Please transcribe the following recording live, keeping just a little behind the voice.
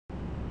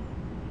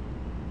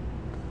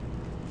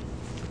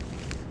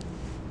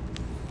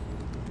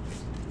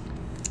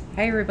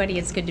Hi everybody,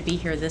 it's good to be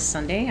here this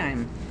Sunday.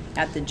 I'm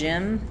at the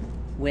gym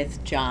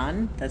with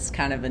John. That's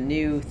kind of a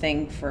new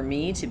thing for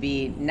me to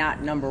be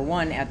not number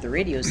one at the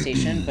radio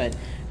station, but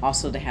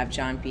also to have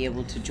John be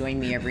able to join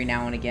me every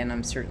now and again.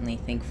 I'm certainly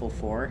thankful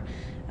for.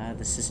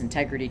 This is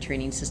Integrity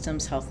Training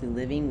Systems, Healthy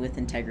Living with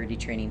Integrity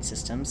Training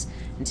Systems.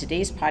 And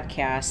today's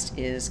podcast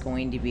is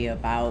going to be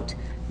about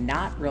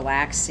not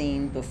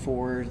relaxing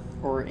before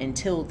or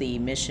until the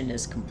mission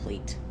is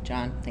complete.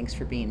 John, thanks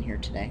for being here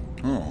today.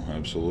 Oh,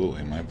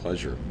 absolutely. My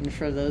pleasure. And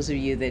for those of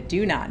you that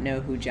do not know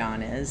who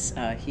John is,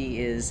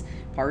 he is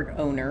part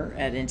owner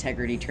at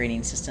Integrity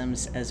Training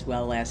Systems as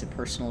well as a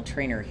personal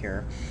trainer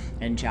here.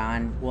 And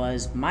John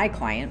was my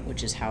client,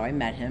 which is how I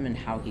met him and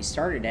how he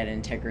started at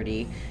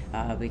Integrity,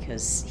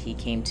 because he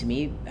came to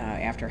me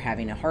after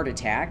having a heart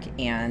attack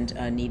and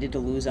needed to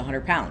lose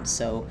 100 pounds.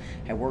 So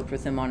I worked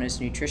with him on his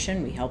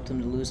nutrition. We helped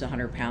him to lose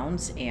 100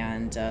 pounds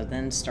and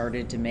then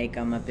started to make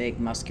him a big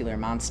muscular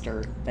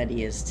monster that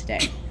he is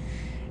today.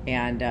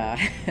 And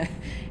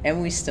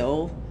and we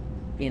still,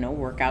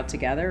 work out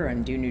together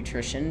and do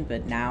nutrition,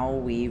 but now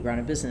we run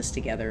a business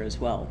together as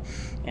well.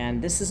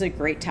 And this is a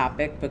great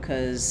topic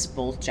because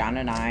both John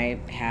and I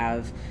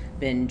have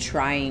been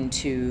trying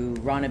to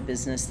run a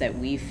business that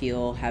we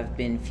feel have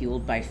been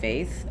fueled by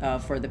faith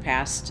for the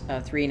past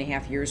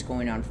 3.5 years,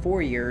 going on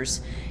 4 years.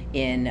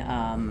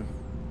 In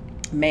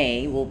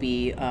May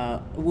we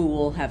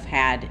will have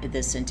had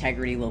this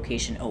Integrity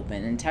location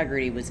open.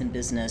 Integrity was in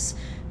business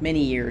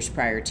many years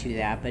prior to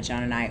that, but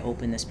John and I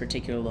opened this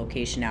particular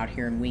location out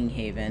here in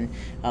Winghaven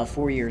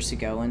 4 years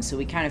ago, and so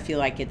we kind of feel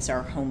like it's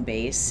our home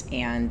base,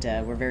 and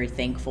we're very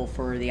thankful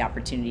for the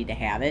opportunity to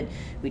have it.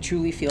 We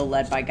truly feel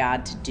led by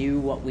God to do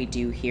what we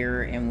do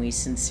here, and we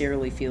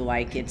sincerely feel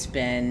like it's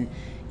been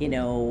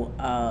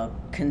a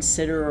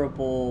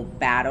considerable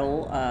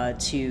battle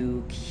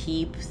to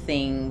keep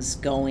things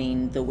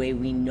going the way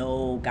we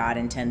know God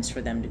intends for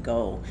them to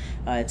go.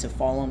 It's a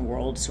fallen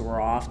world, so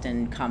we're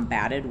often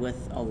combated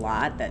with a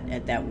lot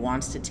that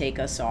wants to take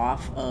us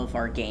off of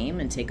our game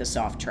and take us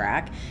off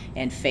track.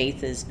 And faith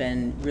has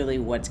been really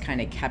what's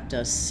kind of kept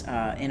us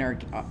on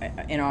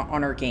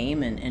our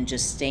game and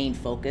just staying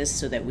focused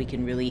so that we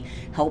can really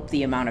help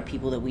the amount of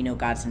people that we know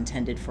God's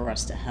intended for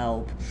us to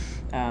help.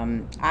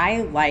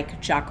 I like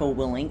Jocko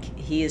Willink.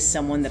 He is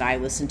someone that I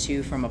listen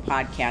to from a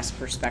podcast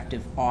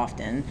perspective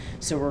often.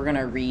 So we're going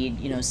to read,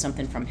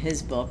 something from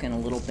his book in a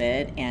little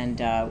bit, and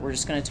we're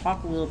just going to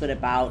talk a little bit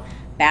about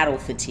battle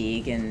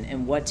fatigue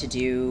and what to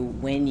do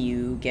when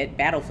you get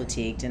battle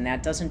fatigued. And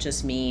that doesn't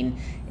just mean,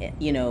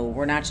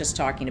 we're not just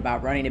talking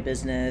about running a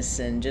business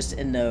and just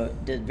in the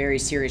very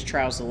serious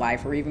trials of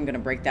life. We're even going to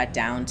break that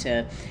down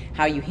to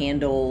how you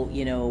handle,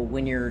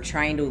 when you're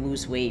trying to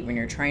lose weight, when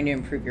you're trying to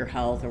improve your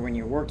health, or when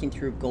you're working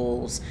through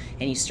goals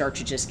and you start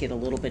to just get a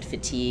little bit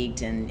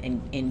fatigued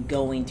and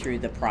going through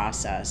the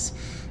process.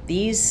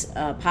 These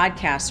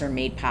podcasts are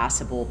made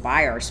possible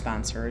by our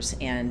sponsors,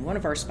 and one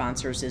of our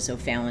sponsors is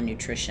O'Fallon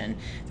Nutrition.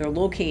 They're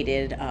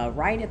located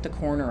right at the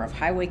corner of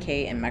Highway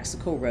K and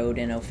Mexico Road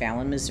in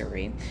O'Fallon,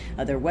 Missouri.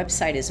 Their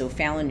website is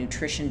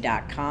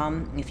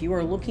o'fallonnutrition.com. If you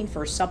are looking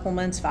for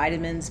supplements,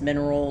 vitamins,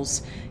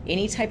 minerals,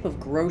 any type of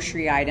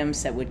grocery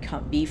items that would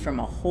be from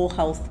a whole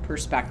health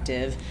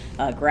perspective,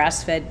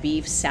 grass-fed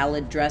beef,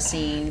 salad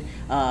dressing,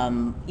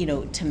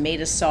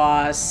 tomato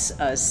sauce,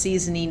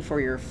 seasoning for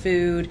your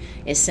food,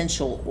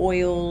 essential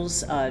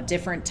oils,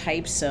 different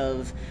types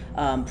of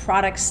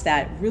products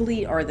that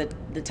really are the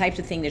types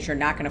of thing that you're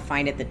not going to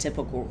find at the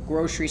typical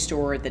grocery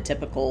store, at the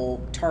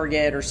typical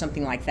Target or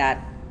something like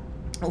that.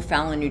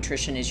 O'Fallon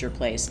Nutrition is your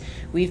place.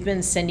 We've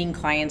been sending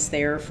clients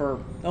there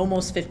for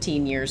almost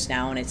 15 years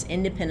now, and it's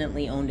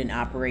independently owned and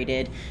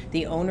operated.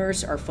 The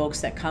owners are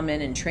folks that come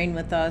in and train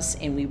with us,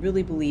 and we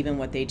really believe in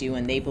what they do,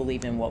 and they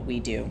believe in what we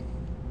do.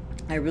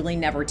 I really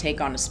never take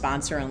on a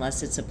sponsor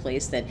unless it's a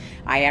place that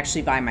I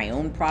actually buy my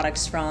own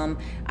products from.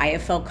 I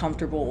have felt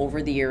comfortable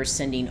over the years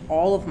sending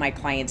all of my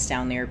clients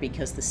down there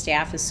because the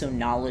staff is so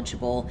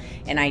knowledgeable,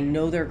 and I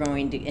know they're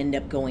going to end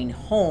up going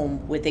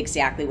home with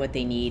exactly what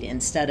they need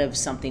instead of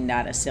something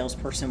that a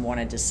salesperson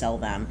wanted to sell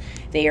them.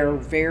 They are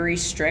very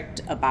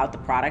strict about the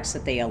products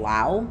that they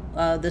allow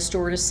the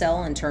store to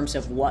sell in terms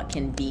of what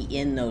can be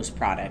in those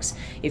products.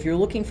 If you're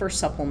looking for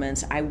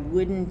supplements, I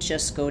wouldn't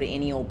just go to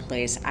any old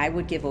place. I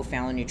would give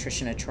O'Fallon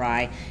Nutrition a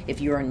try. If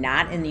you are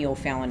not in the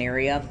O'Fallon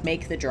area,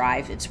 make the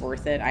drive. It's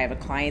worth it. I have a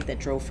client that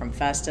drove from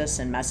Festus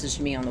and messaged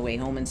me on the way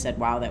home and said,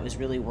 wow, that was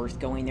really worth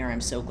going there. I'm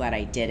so glad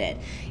I did it.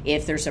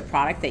 If there's a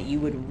product that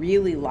you would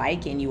really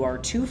like and you are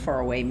too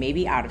far away,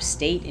 maybe out of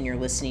state, and you're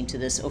listening to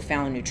this,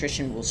 O'Fallon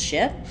Nutrition will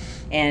ship.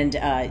 And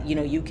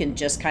you can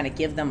just kind of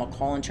give them a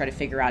call and try to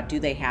figure out, do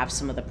they have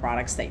some of the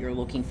products that you're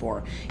looking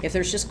for? If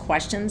there's just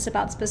questions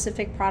about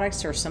specific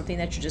products or something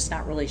that you're just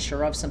not really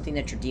sure of, something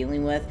that you're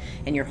dealing with,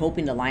 and you're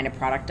hoping to line a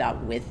product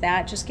out with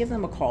that, just give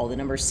them a call. The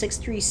number is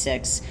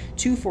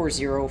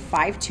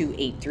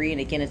 636-240-5283.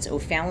 And again, it's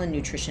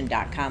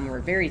o'fallonnutrition.com. We're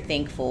very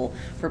thankful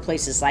for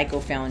places like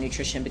O'Fallon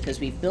Nutrition because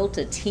we've built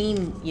a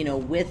team,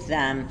 with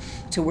them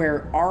to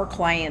where our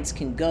clients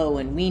can go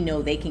and we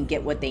know they can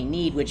get what they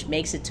need, which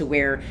makes it to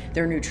where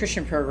their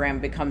nutrition program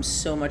becomes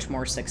so much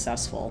more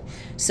successful.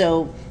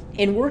 So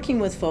in working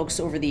with folks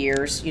over the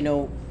years,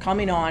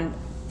 coming on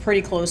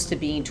pretty close to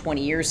being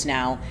 20 years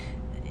now,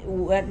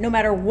 no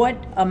matter what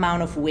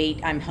amount of weight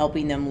I'm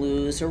helping them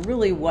lose or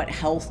really what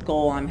health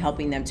goal I'm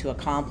helping them to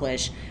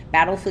accomplish,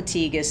 battle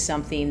fatigue is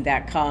something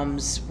that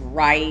comes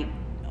right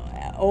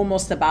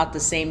almost about the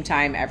same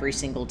time every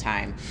single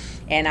time.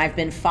 And I've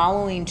been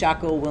following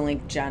Jocko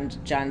Willink.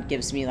 John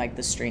gives me like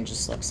the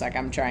strangest looks, like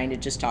I'm trying to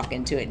just talk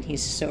into it, and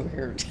he's just over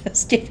here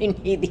just giving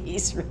me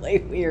these really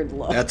weird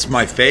looks. That's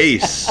my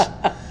face.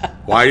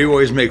 Why do you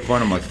always make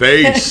fun of my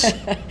face?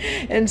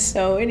 And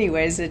so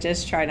anyways, I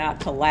just try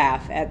not to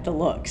laugh at the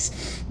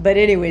looks. But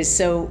anyways,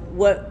 so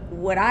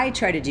what I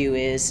try to do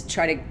is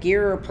try to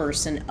gear a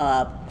person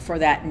up for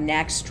that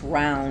next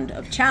round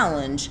of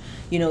challenge,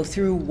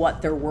 through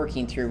what they're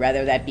working through,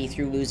 whether that be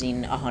through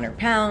losing 100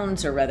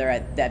 pounds or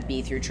whether that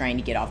be through trying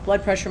to get off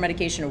blood pressure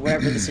medication or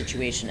whatever the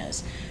situation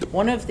is.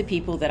 One of the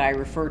people that I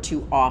refer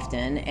to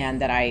often and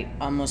that I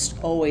almost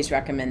always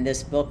recommend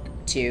this book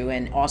to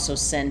and also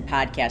send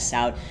podcasts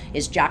out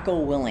is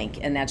Jocko Willink,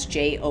 and that's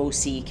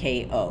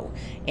Jocko.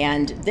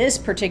 And this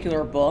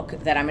particular book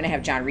that I'm going to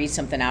have John read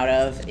something out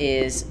of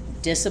is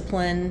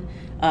Discipline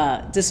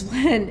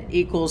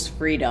Equals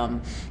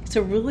Freedom. It's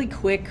a really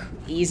quick,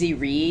 easy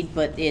read,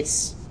 but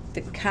it's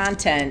the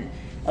content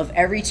of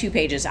every 2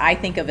 pages. I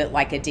think of it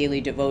like a daily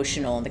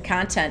devotional, and the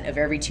content of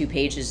every 2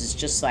 pages is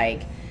just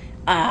like,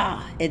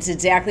 it's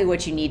exactly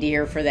what you need to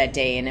hear for that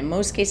day. And in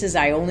most cases,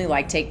 I only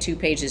take 2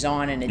 pages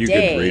on in a day. You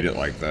could read it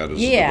like that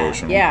as a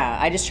devotional. Yeah.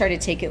 I just try to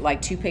take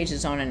it 2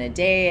 pages on in a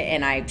day,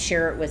 and I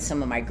share it with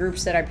some of my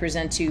groups that I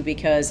present to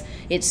because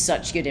it's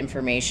such good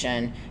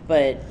information.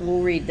 But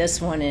we'll read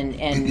this one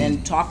and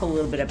then talk a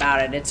little bit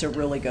about it. It's a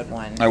really good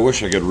one. I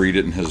wish I could read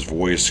it in his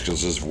voice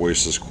because his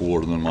voice is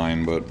cooler than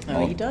mine, but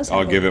he does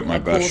I'll give it my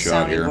best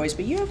shot here. Voice,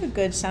 but you have a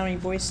good sounding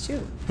voice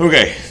too.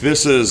 Okay,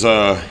 this is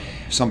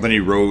something he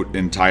wrote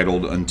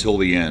entitled Until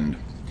the End.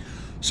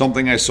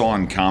 Something I saw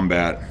in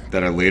combat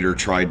that I later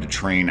tried to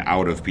train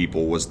out of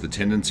people was the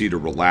tendency to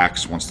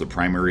relax once the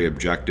primary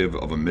objective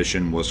of a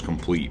mission was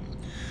complete.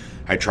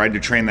 I tried to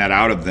train that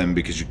out of them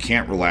because you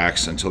can't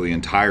relax until the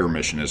entire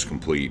mission is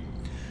complete.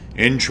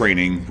 In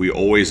training, we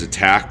always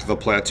attacked the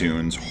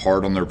platoons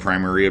hard on their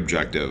primary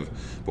objective,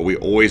 but we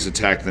always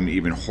attacked them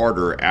even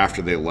harder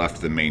after they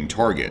left the main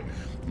target,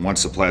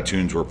 once the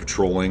platoons were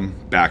patrolling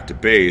back to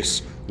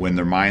base when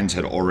their minds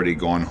had already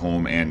gone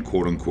home and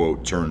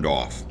quote-unquote turned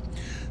off.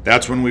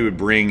 That's when we would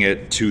bring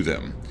it to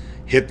them,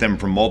 hit them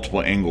from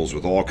multiple angles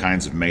with all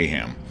kinds of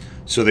mayhem,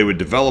 so they would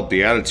develop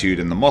the attitude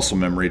and the muscle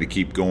memory to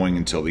keep going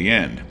until the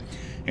end.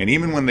 And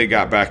even when they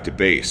got back to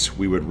base,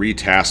 we would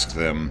retask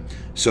them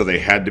so they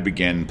had to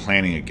begin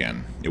planning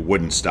again. It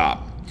wouldn't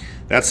stop.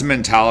 That's the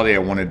mentality I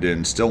wanted to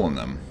instill in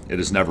them. It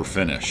is never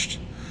finished.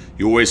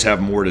 You always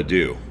have more to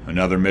do.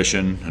 Another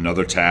mission,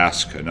 another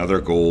task,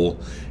 another goal,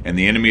 and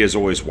the enemy is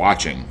always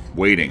watching,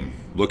 waiting,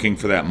 looking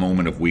for that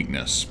moment of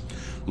weakness,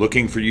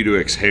 looking for you to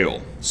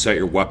exhale, set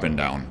your weapon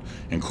down,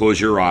 and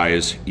close your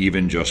eyes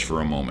even just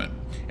for a moment.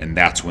 And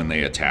that's when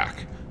they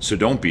attack. So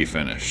don't be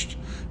finished.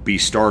 Be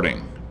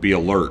starting. Be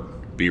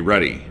alert. Be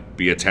ready.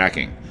 Be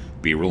attacking.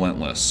 Be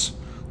relentless.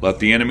 Let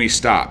the enemy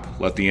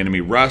stop. Let the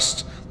enemy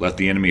rest. Let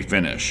the enemy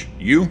finish.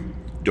 You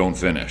don't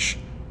finish.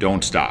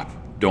 Don't stop.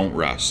 Don't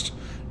rest.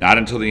 Not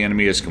until the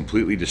enemy is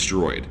completely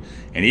destroyed.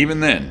 And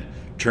even then,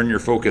 turn your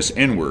focus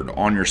inward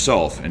on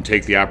yourself and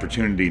take the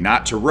opportunity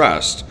not to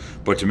rest,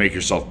 but to make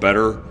yourself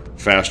better,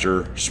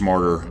 faster,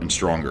 smarter, and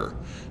stronger.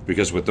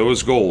 Because with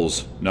those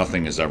goals,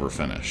 nothing is ever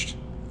finished.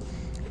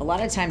 A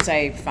lot of times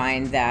I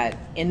find that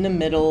in the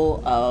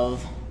middle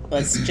of,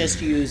 let's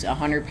just use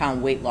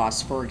 100-pound weight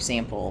loss, for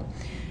example,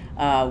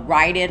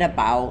 right at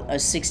about a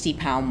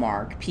 60-pound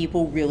mark,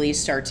 people really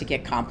start to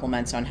get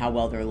compliments on how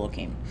well they're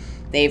looking.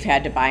 They've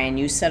had to buy a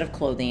new set of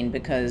clothing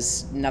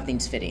because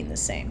nothing's fitting the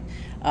same.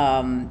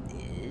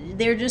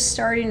 They're just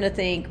starting to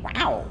think,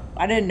 wow,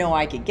 I didn't know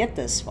I could get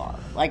this far.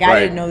 I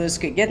didn't know this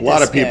could get this good. A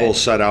lot of people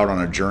set out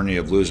on a journey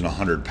of losing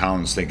 100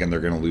 pounds thinking they're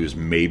going to lose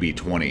maybe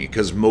 20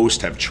 because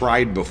most have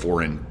tried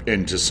before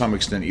and to some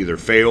extent either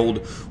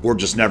failed or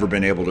just never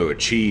been able to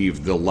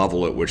achieve the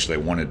level at which they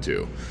wanted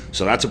to.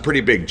 So that's a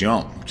pretty big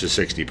jump to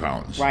 60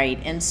 pounds. Right.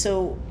 And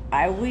so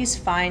I always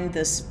find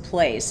this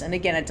place, and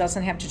again, it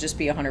doesn't have to just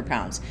be 100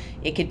 pounds.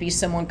 It could be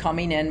someone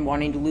coming in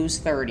wanting to lose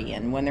 30,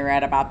 and when they're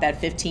at about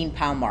that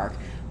 15-pound mark,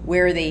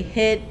 where they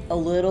hit a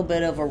little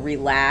bit of a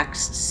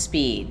relaxed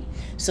speed.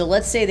 So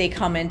let's say they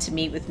come in to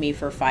meet with me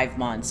for 5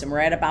 months, and we're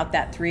at about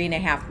that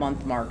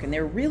 3.5-month mark, and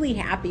they're really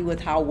happy with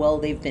how well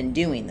they've been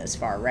doing this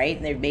far, right?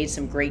 And they've made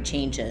some great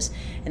changes.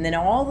 And then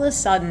all of a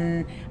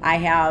sudden, I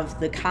have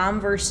the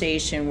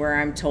conversation where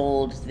I'm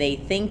told they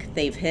think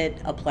they've hit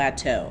a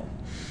plateau.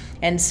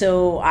 And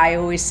so I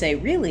always say,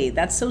 really,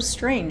 that's so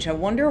strange. I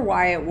wonder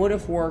why it would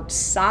have worked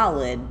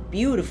solid,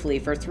 beautifully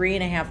for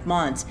 3.5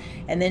 months,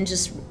 and then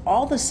just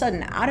all of a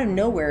sudden, out of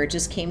nowhere, it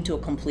just came to a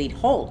complete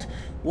halt.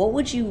 What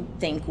would you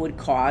think would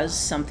cause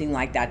something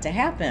like that to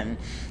happen?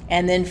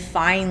 And then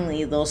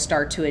finally, they'll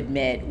start to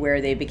admit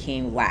where they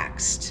became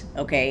laxed.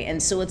 Okay.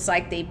 And so it's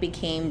like they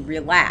became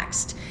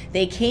relaxed.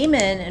 They came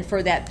in, and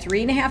for that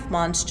 3.5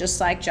 months, just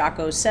like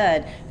Jocko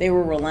said, they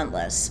were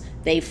relentless.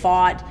 They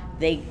fought,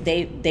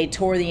 they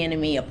tore the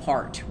enemy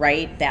apart,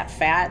 right? That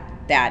fat,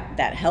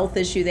 that health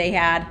issue they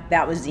had,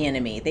 that was the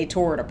enemy. They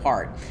tore it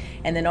apart.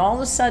 And then all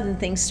of a sudden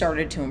things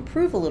started to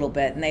improve a little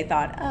bit, and they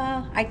thought,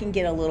 I can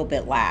get a little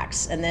bit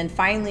lax. And then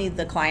finally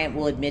the client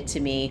will admit to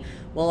me,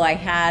 well, I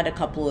had a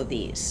couple of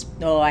these.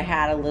 Oh, I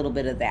had a little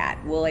bit of that.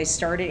 Well, I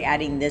started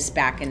adding this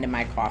back into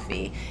my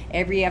coffee.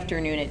 Every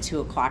afternoon at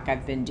 2 o'clock,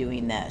 I've been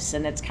doing this.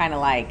 And it's kind of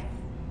like,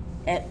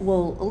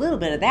 well, a little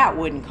bit of that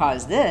wouldn't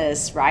cause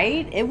this,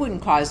 right? It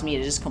wouldn't cause me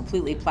to just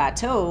completely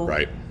plateau.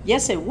 Right.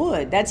 Yes, it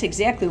would. That's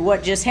exactly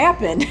what just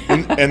happened.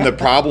 And the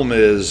problem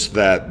is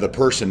that the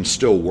person's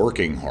still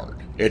working hard.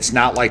 It's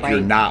not like Right.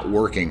 you're not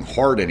working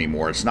hard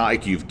anymore. It's not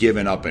like you've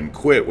given up and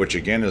quit, which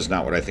again is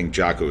not what I think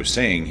Jocko is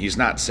saying. He's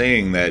not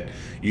saying that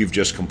you've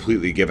just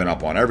completely given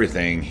up on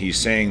everything. He's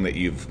saying that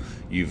you've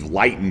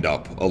lightened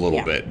up a little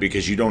Yeah. bit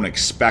because you don't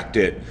expect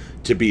it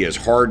to be as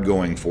hard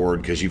going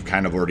forward because you've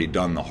kind of already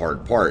done the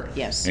hard part.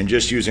 Yes. And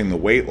just using the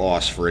weight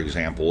loss, for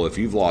example, if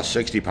you've lost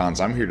 60 pounds,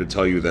 I'm here to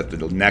tell you that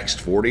the next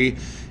 40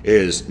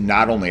 is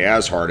not only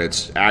as hard,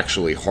 it's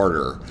actually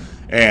harder.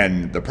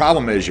 And the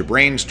problem is your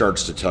brain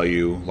starts to tell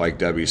you, like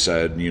Debbie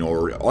said,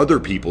 or other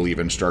people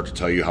even start to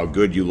tell you how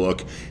good you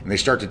look, and they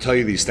start to tell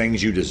you these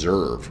things you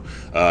deserve.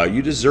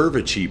 You deserve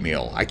a cheat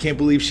meal. I can't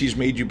believe she's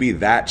made you be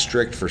that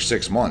strict for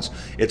 6 months.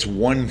 It's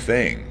one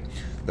thing.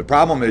 The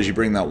problem is you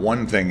bring that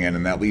one thing in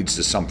and that leads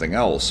to something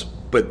else.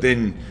 But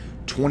then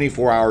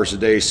 24 hours a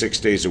day, 6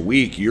 days a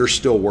week, you're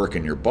still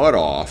working your butt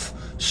off.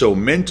 So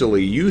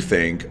mentally you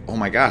think, oh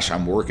my gosh,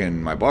 I'm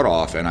working my butt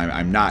off and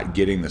I'm not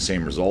getting the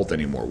same result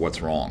anymore.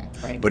 What's wrong?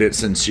 Right. But it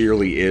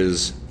sincerely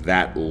is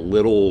that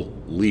little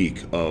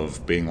leak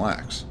of being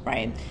lax.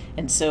 Right.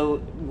 And so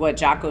what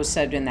Jocko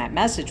said in that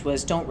message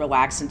was, don't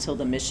relax until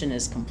the mission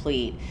is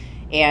complete.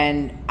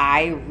 And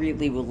I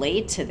really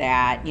relate to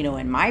that,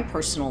 in my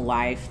personal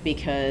life,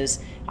 because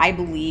I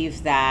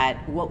believe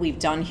that what we've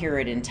done here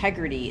at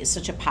Integrity is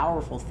such a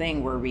powerful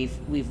thing where we've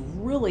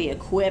really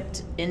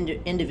equipped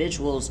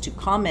individuals to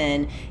come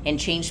in and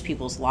change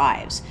people's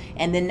lives.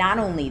 And then not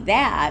only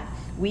that,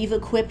 we've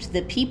equipped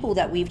the people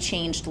that we've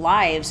changed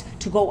lives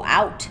to go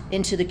out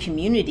into the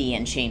community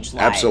and change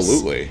lives.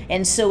 Absolutely.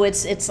 And so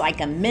it's like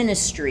a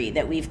ministry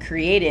that we've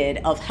created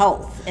of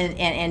health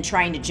and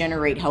trying to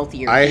generate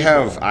healthier people.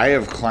 I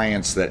have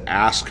clients that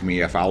ask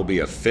me if I'll be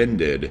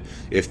offended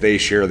if they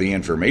share the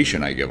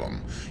information I give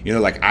them.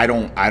 Like I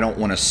don't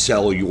want to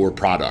sell your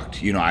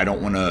product. I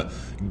don't want to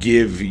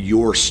give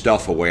your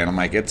stuff away. And I'm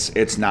like,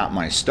 it's not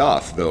my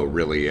stuff though,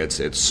 really.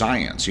 It's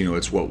science.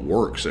 It's what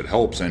works. It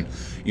helps. And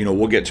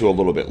we'll get to a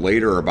little bit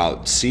later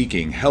about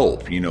seeking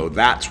help.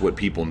 That's what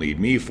people need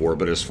me for.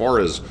 But as far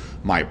as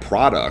my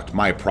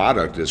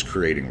product is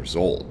creating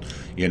result.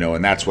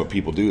 And that's what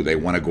people do. They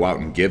want to go out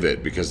and give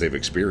it because they've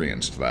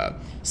experienced that.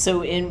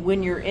 So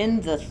when you're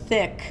in the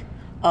thick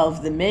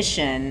of the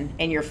mission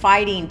and you're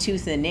fighting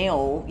tooth and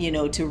nail,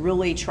 to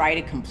really try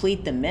to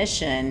complete the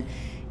mission,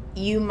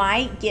 you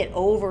might get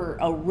over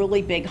a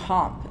really big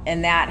hump.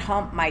 And that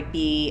hump might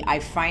be, I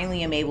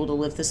finally am able to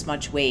lift this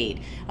much weight.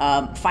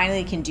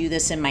 Finally can do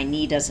this and my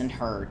knee doesn't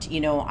hurt.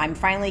 I'm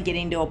finally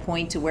getting to a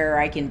point to where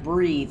I can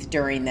breathe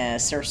during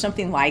this or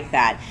something like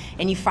that.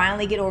 And you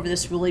finally get over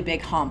this really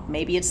big hump.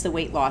 Maybe it's the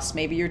weight loss.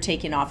 Maybe you're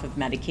taking off of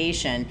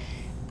medication.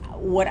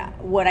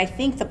 What I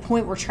think the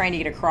point we're trying to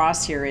get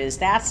across here is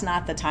that's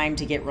not the time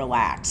to get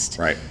relaxed.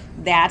 Right.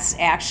 That's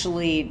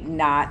actually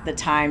not the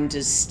time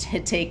to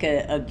take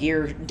a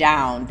gear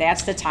down.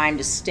 That's the time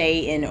to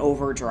stay in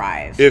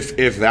overdrive.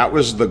 If that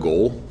was the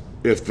goal,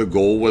 if the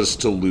goal was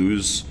to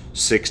lose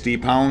 60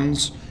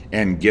 pounds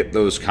and get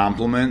those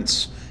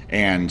compliments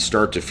and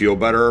start to feel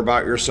better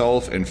about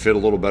yourself and fit a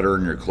little better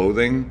in your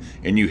clothing,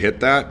 and you hit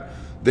that,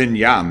 then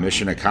yeah,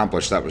 mission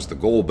accomplished. That was the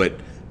goal. But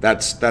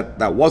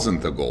that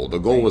wasn't the goal. The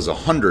goal was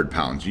 100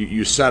 pounds.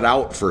 You set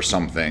out for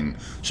something,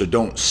 so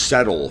don't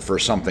settle for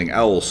something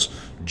else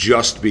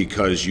just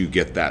because you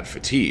get that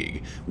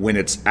fatigue when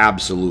it's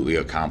absolutely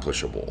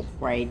accomplishable.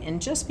 Right.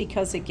 And just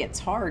because it gets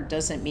hard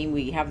doesn't mean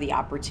we have the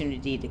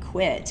opportunity to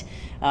quit.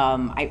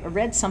 I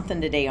read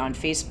something today on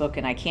Facebook,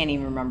 and I can't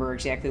even remember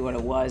exactly what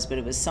it was, but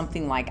it was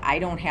something like, I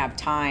don't have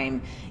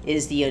time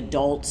is the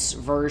adult's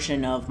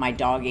version of my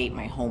dog ate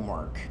my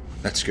homework.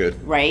 That's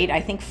good. Right? I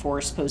think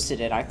Forrest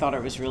posted it. I thought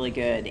it was really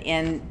good.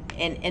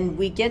 And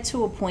we get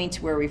to a point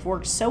where we've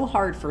worked so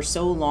hard for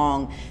so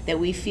long that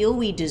we feel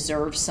we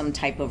deserve some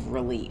type of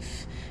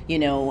relief.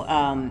 In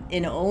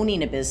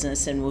owning a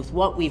business and with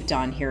what we've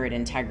done here at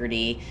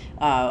Integrity,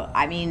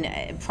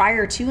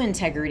 prior to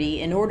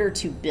Integrity, in order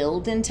to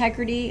build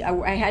Integrity,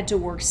 I had to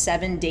work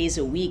 7 days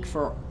a week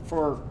for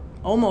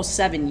almost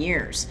 7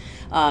 years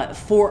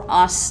for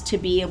us to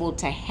be able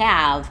to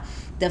have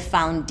the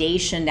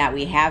foundation that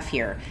we have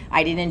here.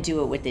 I didn't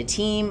do it with the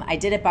team. I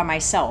did it by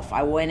myself.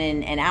 I went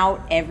in and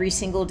out every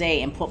single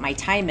day and put my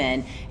time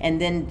in,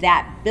 and then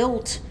that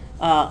built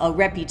a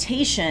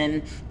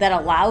reputation that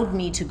allowed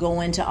me to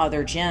go into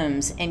other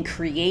gyms and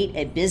create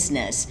a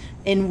business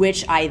in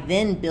which I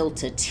then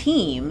built a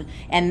team,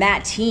 and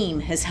that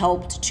team has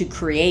helped to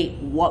create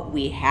what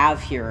we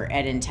have here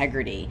at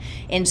Integrity.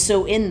 And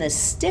so in the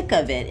thick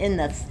of it,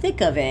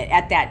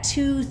 at that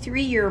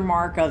 2-3 year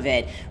mark of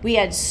it, we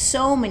had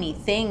so many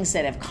things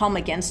that have come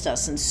against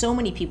us and so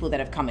many people that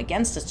have come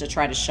against us to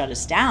try to shut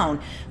us down.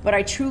 But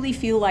I truly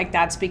feel like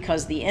that's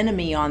because the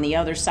enemy on the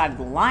other side of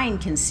the line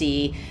can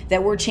see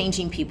that we're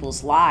changing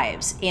people's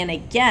lives. And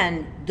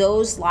again,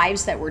 those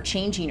lives that we're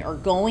changing are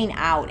going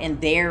out and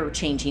they're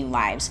changing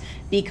lives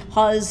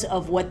because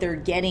of what they're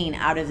getting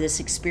out of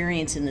this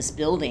experience in this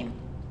building.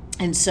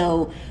 And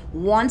so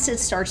once it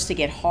starts to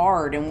get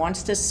hard and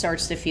once this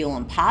starts to feel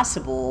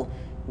impossible,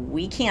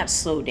 we can't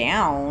slow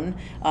down.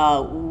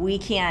 We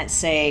can't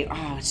say,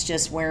 oh, it's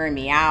just wearing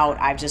me out.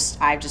 I've just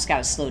got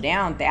to slow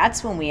down.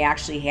 That's when we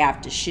actually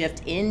have to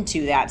shift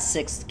into that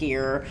 6th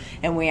gear,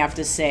 and we have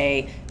to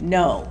say,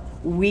 no,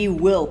 we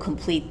will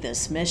complete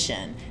this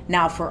mission.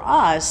 Now for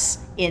us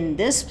in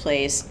this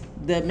place,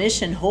 the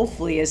mission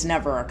hopefully is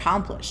never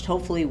accomplished.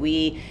 Hopefully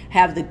we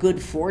have the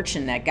good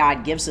fortune that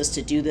God gives us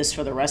to do this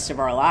for the rest of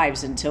our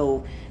lives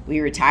until we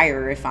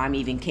retire, if I'm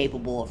even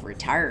capable of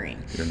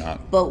retiring. You're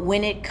not. But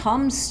when it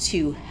comes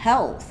to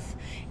health,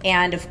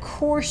 and of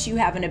course you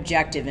have an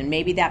objective, and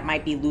maybe that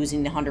might be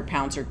losing the 100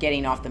 pounds or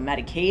getting off the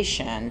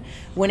medication.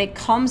 When it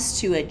comes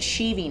to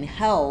achieving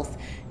health,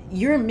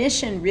 your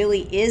mission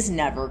really is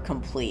never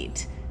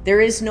complete.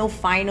 There is no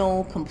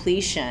final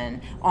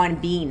completion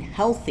on being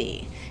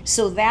healthy.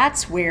 So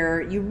that's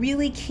where you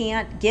really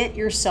can't get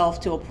yourself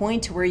to a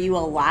point to where you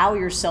allow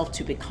yourself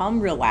to become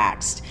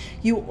relaxed.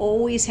 You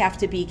always have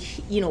to be,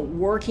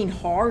 working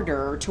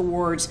harder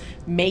towards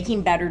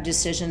making better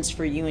decisions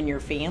for you and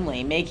your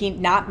family,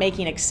 not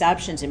making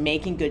exceptions and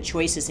making good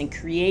choices and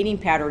creating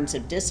patterns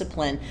of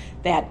discipline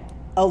that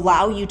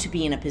allow you to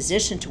be in a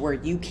position to where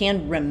you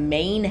can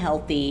remain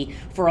healthy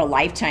for a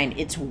lifetime.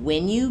 It's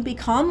when you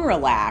become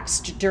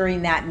relaxed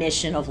during that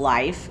mission of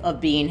life of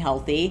being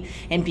healthy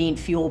and being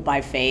fueled by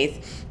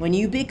faith. When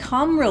you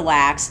become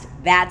relaxed,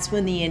 that's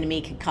when the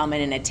enemy can come in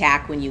and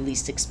attack when you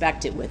least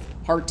expect it, with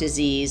heart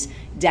disease,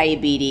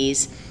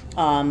 diabetes,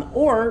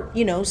 or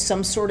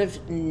some sort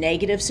of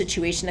negative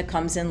situation that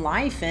comes in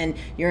life, and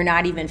you're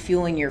not even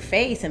fueling your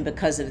faith, and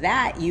because of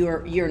that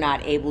you're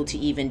not able to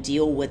even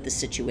deal with the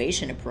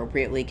situation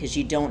appropriately because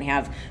you don't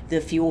have the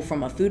fuel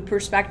from a food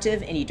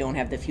perspective and you don't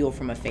have the fuel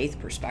from a faith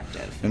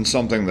perspective. And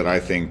something that I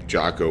think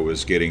Jocko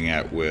is getting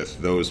at with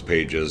those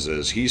pages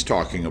is he's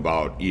talking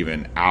about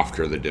even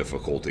after the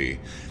difficulty.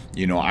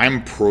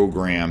 I'm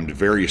programmed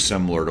very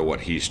similar to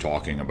what he's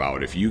talking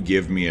about. If you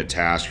give me a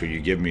task or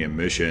you give me a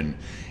mission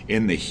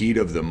in the heat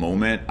of the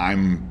moment,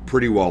 I'm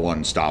pretty well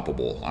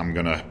unstoppable. I'm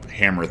going to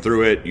hammer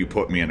through it. You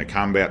put me in a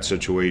combat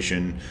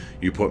situation.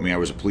 I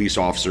was a police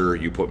officer.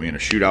 You put me in a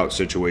shootout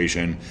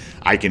situation.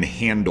 I can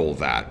handle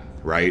that,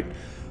 right?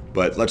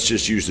 But let's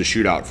just use the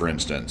shootout, for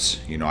instance.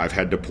 I've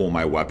had to pull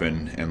my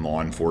weapon in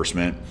law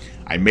enforcement.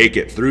 I make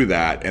it through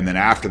that, and then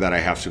after that I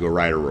have to go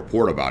write a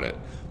report about it.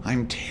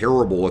 I'm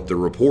terrible at the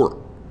report.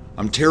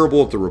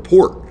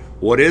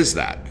 What is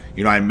that?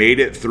 I made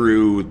it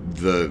through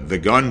the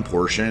gun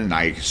portion, and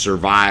I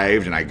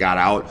survived, and I got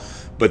out.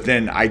 But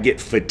then I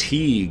get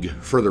fatigue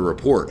for the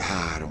report.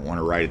 I don't want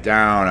to write it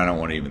down. I don't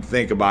want to even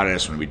think about it. I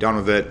just want to be done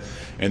with it.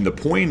 And the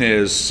point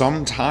is,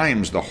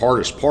 sometimes the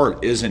hardest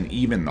part isn't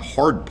even the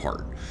hard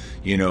part.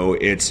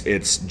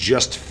 It's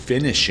just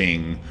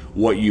finishing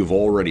what you've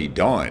already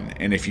done.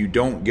 And if you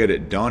don't get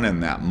it done in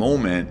that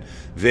moment,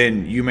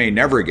 then you may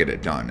never get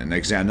it done. And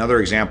another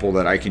example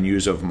that I can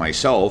use of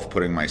myself,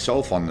 putting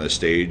myself on the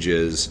stage,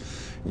 is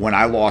when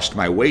I lost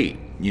my weight.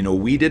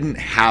 We didn't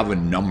have a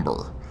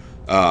number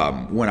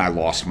when I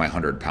lost my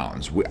 100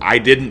 pounds. I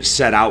didn't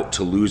set out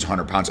to lose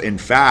 100 pounds. In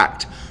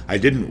fact, I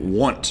didn't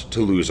want to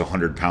lose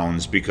 100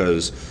 pounds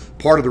because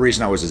part of the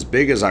reason I was as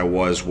big as I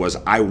was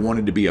I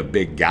wanted to be a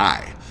big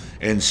guy.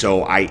 And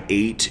so I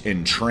ate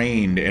and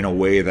trained in a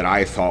way that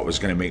I thought was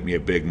going to make me a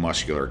big,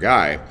 muscular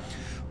guy.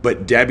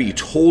 But Debbie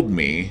told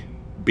me,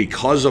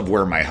 because of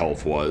where my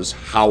health was,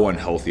 how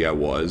unhealthy I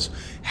was,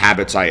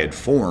 habits I had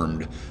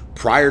formed,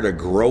 prior to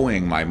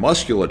growing my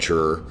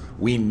musculature,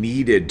 we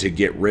needed to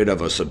get rid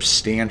of a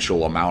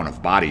substantial amount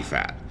of body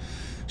fat.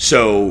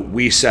 So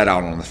we set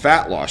out on the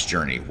fat loss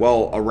journey.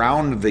 Well,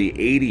 around the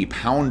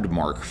 80-pound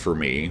mark for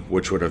me,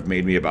 which would have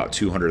made me about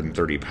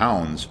 230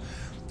 pounds,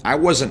 I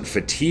wasn't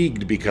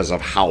fatigued because of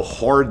how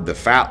hard the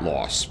fat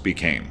loss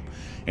became.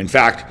 In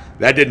fact,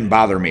 that didn't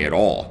bother me at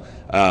all.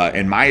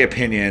 In my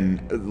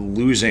opinion,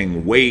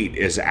 losing weight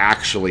is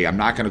actually, I'm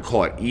not going to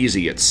call it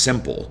easy, it's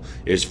simple.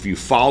 If you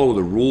follow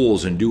the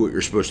rules and do what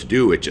you're supposed to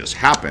do, it just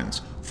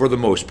happens. for the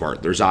most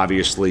part. There's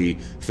obviously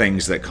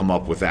things that come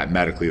up with that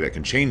medically that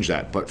can change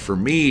that. But for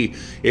me,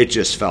 it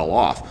just fell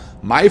off.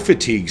 My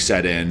fatigue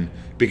set in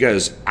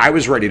because I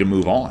was ready to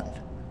move on.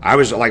 I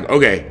was like,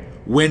 okay,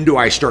 when do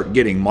I start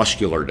getting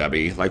muscular,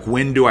 Debbie? Like,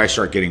 when do I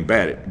start getting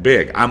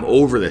big? I'm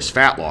over this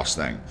fat loss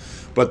thing.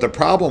 But the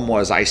problem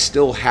was I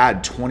still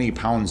had 20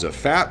 pounds of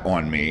fat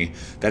on me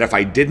that if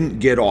I didn't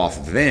get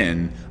off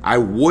then, I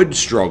would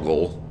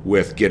struggle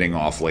with getting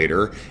off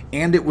later,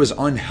 and it was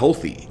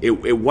unhealthy.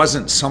 It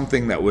wasn't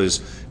something that was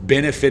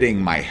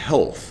benefiting my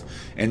health.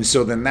 And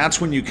so then that's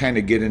when you kind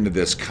of get into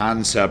this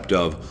concept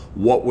of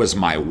what was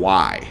my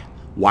why?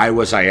 Why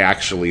was I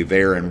actually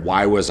there, and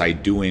why was I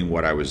doing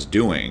what I was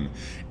doing?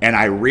 And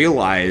I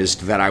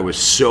realized that I was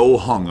so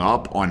hung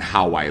up on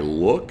how I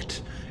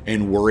looked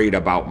and worried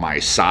about my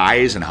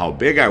size and how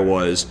big I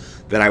was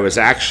that I was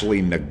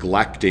actually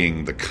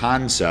neglecting the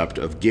concept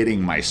of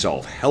getting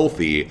myself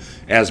healthy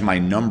as my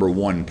number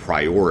one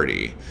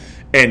priority.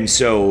 And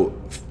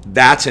so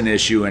that's an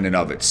issue in and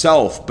of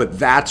itself, but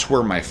that's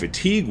where my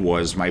fatigue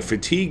was. My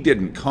fatigue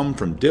didn't come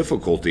from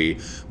difficulty.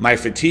 My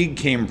fatigue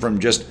came from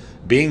just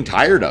being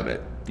tired of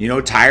it. You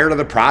know, tired of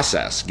the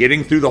process,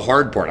 getting through the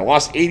hard part. I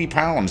lost 80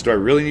 pounds. Do I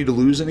really need to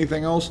lose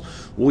anything else?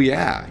 Well,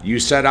 yeah, you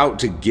set out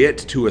to get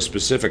to a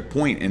specific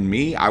point. And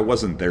me, I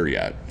wasn't there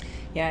yet.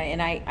 Yeah,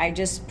 and I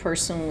just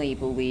personally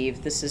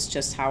believe, this is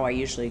just how I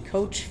usually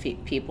coach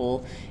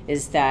people,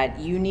 is that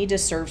you need to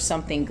serve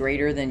something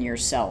greater than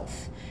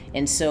yourself.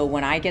 And so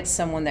when I get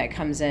someone that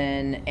comes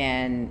in,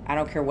 and I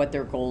don't care what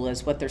their goal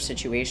is, what their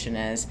situation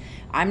is,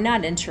 I'm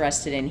not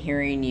interested in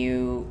hearing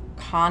you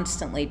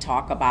constantly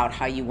talk about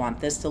how you want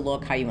this to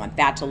look, how you want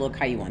that to look,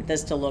 how you want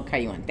this to look, how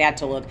you want that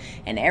to look.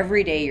 And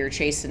every day you're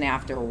chasing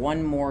after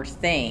one more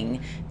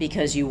thing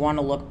because you want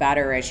to look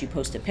better as you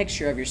post a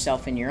picture of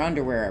yourself in your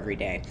underwear every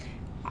day.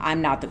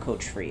 I'm not the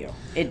coach for you.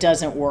 It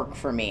doesn't work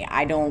for me.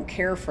 I don't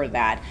care for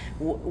that.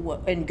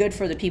 And good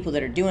for the people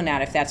that are doing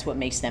that if that's what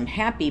makes them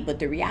happy. But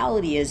the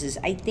reality is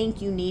I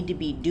think you need to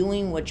be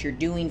doing what you're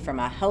doing from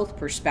a health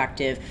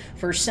perspective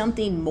for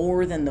something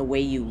more than the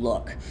way you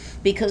look.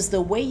 Because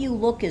the way you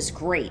look is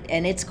great,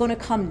 and it's going to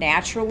come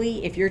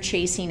naturally if you're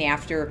chasing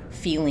after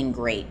feeling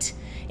great.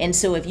 And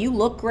so if you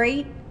look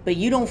great, but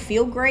you don't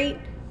feel great,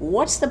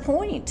 what's the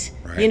point?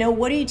 Right. You know,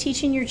 what are you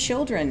teaching your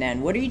children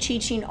then? What are you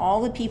teaching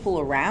all the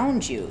people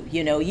around you?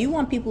 You know, you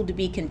want people to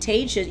be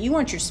contagious. You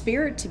want your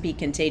spirit to be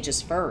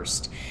contagious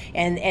first.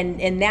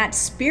 And that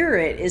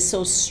spirit is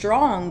so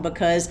strong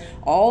because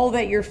all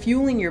that you're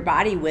fueling your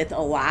body with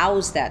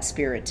allows that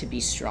spirit to be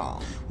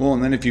strong. Well,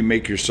 and then if you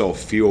make yourself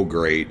feel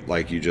great,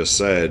 like you just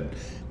said,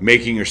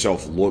 making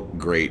yourself look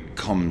great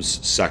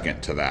comes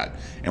second to that.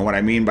 And what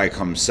I mean by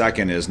comes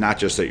second is not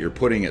just that you're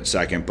putting it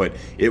second, but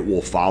it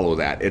will follow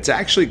that. It's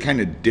actually kind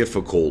of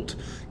difficult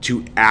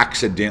to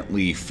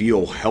accidentally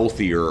feel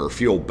healthier or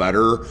feel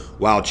better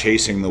while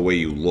chasing the way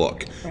you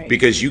look. Right.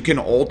 Because you can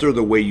alter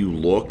the way you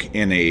look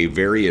in a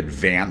very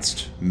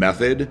advanced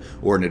method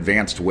or an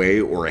advanced way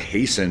or a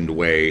hastened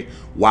way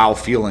while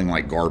feeling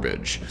like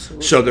garbage.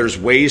 Absolutely. So there's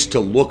ways to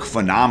look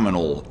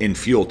phenomenal and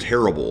feel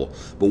terrible,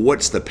 but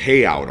what's the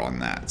payout on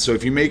that? So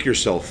if you make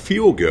yourself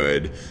feel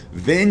good,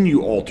 then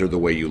you alter the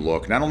way you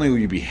look. Not only will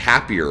you be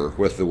happier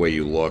with the way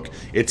you look,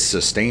 it's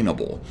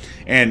sustainable.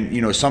 And,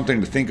 you know,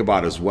 something to think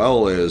about as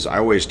well is I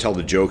always tell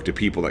the joke to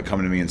people that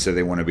come to me and say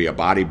they want to be a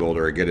bodybuilder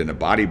or get into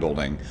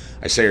bodybuilding.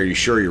 I say, are you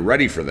sure you're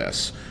ready for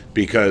this?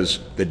 Because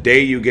the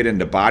day you get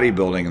into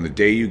bodybuilding and the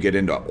day you get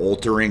into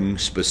altering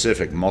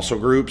specific muscle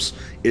groups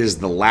is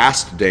the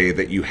last day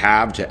that you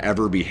have to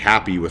ever be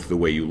happy with the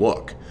way you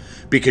look.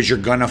 Because you're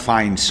going to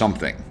find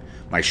something.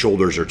 My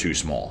shoulders are too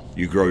small.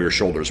 You grow your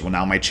shoulders. Well,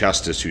 now my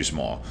chest is too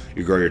small.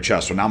 You grow your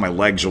chest. Well, now my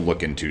legs are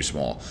looking too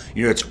small.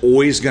 You know, it's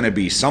always going to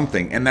be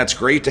something. And that's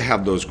great to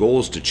have those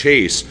goals to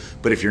chase.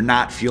 But if you're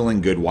not feeling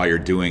good while you're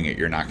doing it,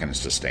 you're not going to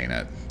sustain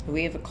it.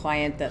 We have a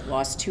client that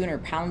lost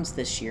 200 pounds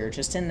this year,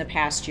 just in the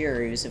past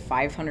year. He was a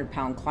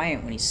 500-pound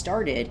client when he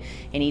started,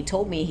 and he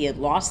told me he had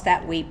lost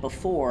that weight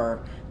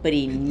before, but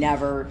he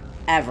never,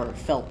 ever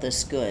felt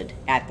this good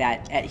at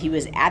that. He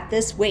was at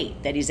this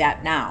weight that he's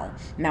at now.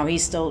 Now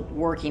he's still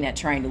working at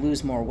trying to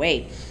lose more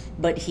weight,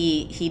 but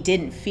he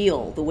didn't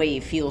feel the way he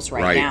feels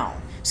right now.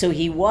 So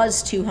he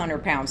was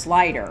 200 pounds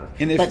lighter,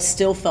 but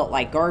still felt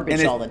like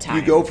garbage all the time.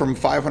 You go from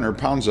 500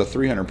 pounds to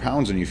 300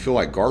 pounds and you feel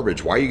like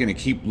garbage. Why are you going to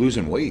keep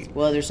losing weight?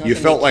 Well, there's nothing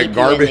you felt to like keep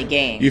garbage. You in the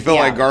game. You felt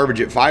like garbage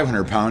at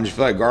 500 pounds. You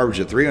feel like garbage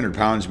at 300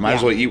 pounds. You might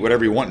as well eat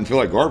whatever you want and feel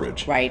like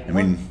garbage. Right. I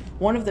mean,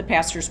 one of the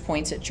pastor's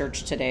points at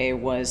church today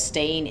was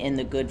staying in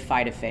the good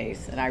fight of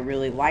faith. And I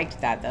really liked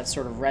that. That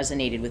sort of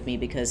resonated with me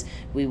because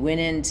we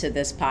went into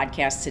this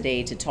podcast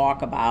today to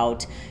talk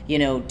about, you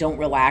know, don't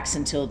relax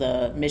until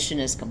the mission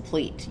is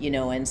complete, you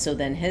know. And so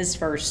then his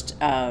first,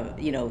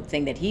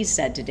 thing that he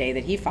said today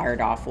that he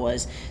fired off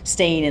was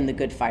staying in the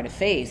good fight of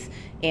faith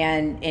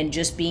and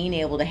just being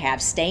able to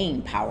have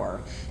staying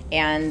power.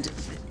 And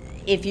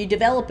if you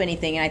develop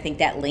anything, and I think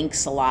that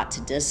links a lot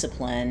to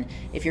discipline,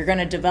 if you're going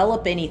to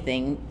develop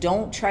anything,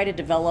 don't try to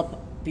develop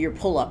your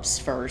pull-ups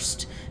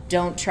first.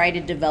 Don't try to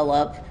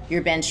develop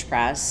your bench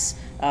press.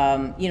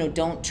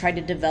 Don't try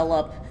to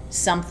develop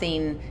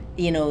something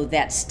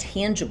that's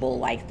tangible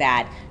like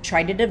that.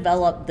 Try to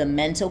develop the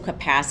mental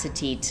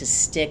capacity to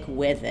stick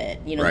with it,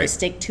 Right. the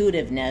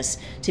stick-to-itiveness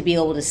to be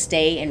able to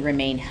stay and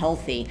remain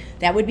healthy.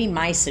 That would be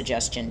my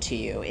suggestion to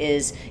you,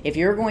 is if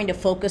you're going to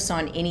focus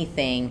on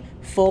anything,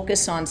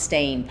 focus on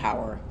staying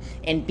power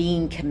and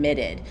being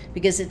committed,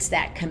 because it's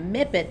that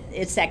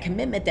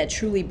commitment that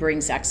truly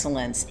brings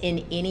excellence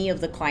in any of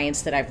the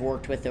clients that I've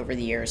worked with over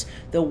the years.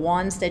 The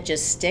ones that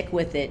just stick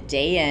with it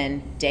day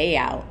in, day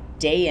out,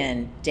 day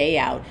in, day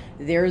out,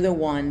 they're the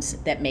ones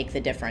that make the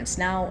difference.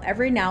 Now,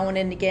 every now and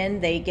again,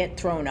 they get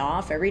thrown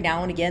off. Every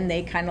now and again,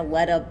 they kind of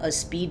let a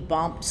speed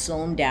bump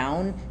slow them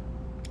down.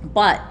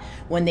 But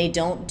when they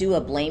don't do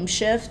a blame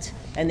shift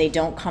and they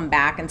don't come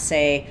back and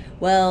say,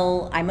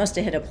 well, I must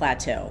have hit a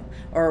plateau,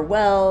 or,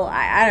 well,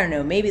 I don't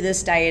know, maybe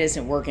this diet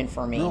isn't working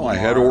for me No, anymore. I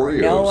had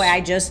Oreos. No,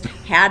 I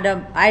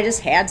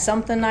just had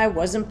something I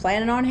wasn't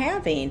planning on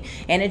having,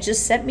 and it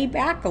just set me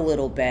back a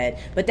little bit.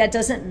 But that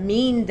doesn't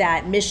mean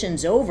that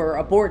mission's over,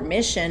 abort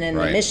mission, and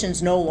Right. the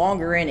mission's no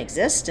longer in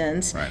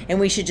existence, Right. and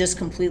we should just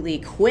completely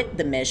quit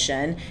the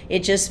mission.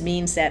 It just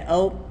means that,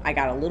 I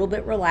got a little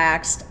bit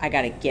relaxed, I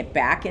got to get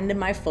back into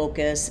my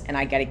focus, and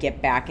I got to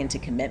get back into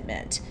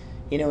commitment.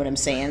 You know what I'm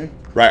saying?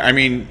 Right. I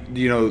mean,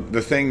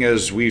 the thing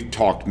is, we've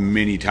talked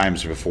many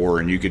times before,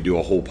 and you could do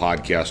a whole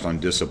podcast on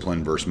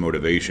discipline versus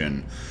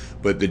motivation.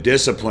 But the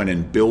discipline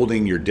and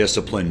building your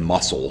discipline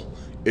muscle,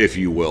 if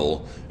you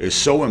will, is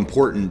so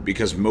important,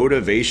 because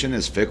motivation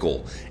is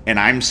fickle. And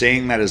I'm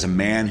saying that as a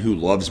man who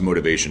loves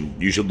motivation.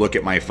 You should look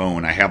at my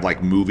phone. I have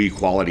like movie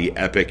quality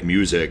epic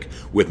music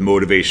with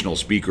motivational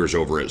speakers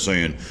over it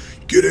saying,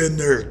 get in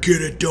there,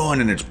 get it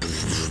done. And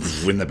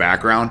it's in the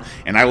background.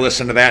 And I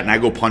listen to that and I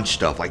go punch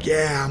stuff like,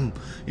 yeah, I'm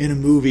in a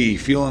movie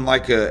feeling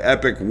like a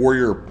epic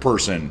warrior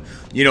person.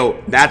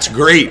 That's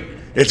great.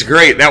 It's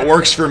great. That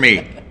works for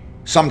me.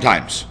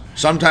 Sometimes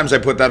I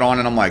put that on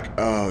and I'm like,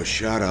 oh,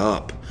 shut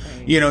up.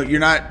 You're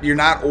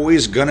not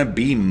always going to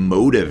be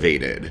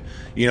motivated.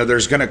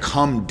 There's going to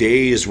come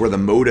days where the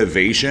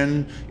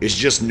motivation is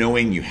just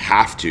knowing you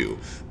have to.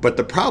 But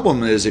the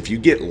problem is, if you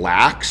get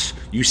lax,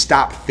 you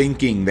stop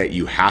thinking that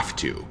you have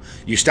to.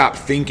 You stop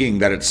thinking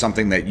that it's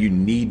something that you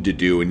need to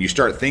do, and you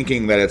start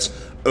thinking that it's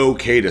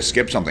okay to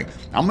skip something.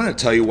 I'm going to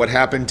tell you what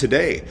happened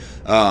today.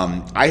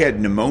 I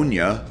had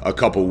pneumonia a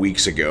couple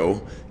weeks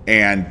ago,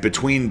 and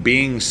between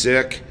being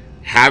sick,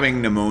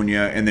 having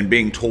pneumonia, and then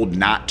being told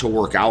not to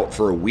work out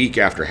for a week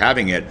after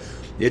having it,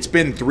 it's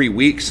been 3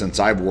 weeks since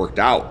I've worked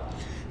out.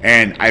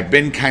 And I've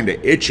been kind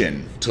of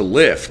itching to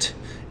lift,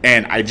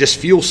 and I just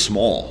feel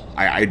small.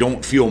 I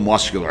don't feel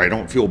muscular. I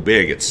don't feel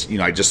big. It's,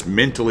 I just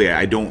mentally,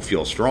 I don't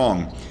feel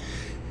strong.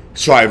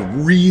 So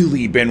I've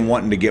really been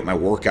wanting to get my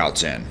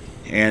workouts in.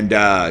 And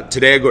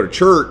today I go to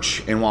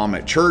church, and while I'm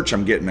at church,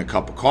 I'm getting a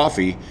cup of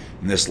coffee,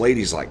 and this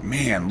lady's like,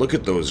 man, look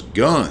at those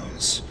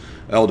guns.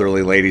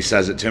 Elderly lady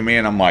says it to me,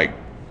 and I'm like,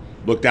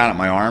 look down at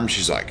my arm.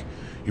 She's like,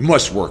 you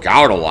must work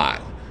out a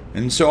lot.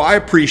 And so I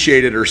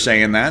appreciated her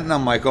saying that, and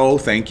I'm like, oh,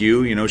 thank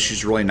you.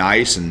 She's really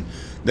nice. And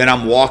then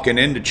I'm walking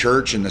into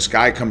church, and this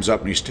guy comes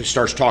up and he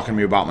starts talking to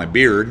me about my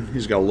beard.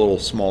 He's got a little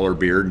smaller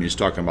beard, and he's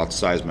talking about the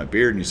size of my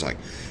beard. And he's like,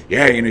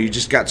 yeah, you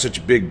just got such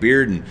a big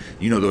beard, and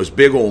those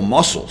big old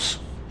muscles.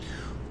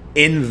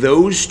 In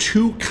those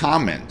two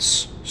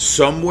comments,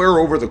 somewhere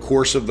over the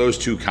course of those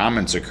two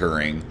comments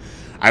occurring,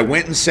 I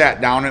went and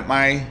sat down at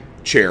my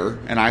chair,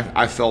 and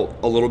I felt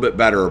a little bit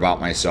better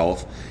about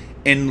myself,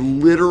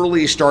 and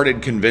literally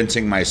started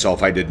convincing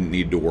myself I didn't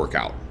need to work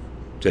out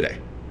today.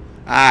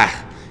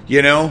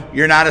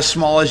 You're not as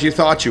small as you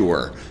thought you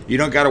were. You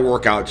don't got to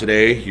work out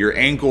today. Your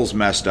ankle's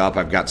messed up.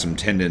 I've got some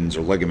tendons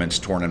or ligaments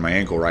torn in my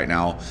ankle right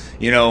now.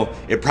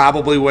 It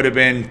probably would have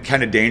been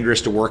kind of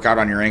dangerous to work out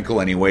on your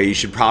ankle anyway. You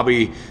should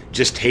probably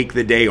just take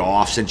the day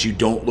off since you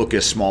don't look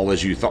as small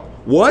as you thought.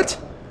 What?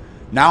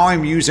 Now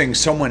I'm using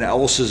someone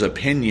else's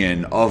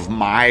opinion of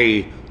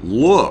my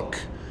look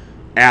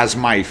as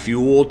my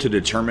fuel to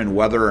determine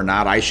whether or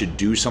not I should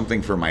do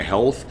something for my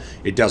health.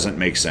 It doesn't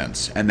make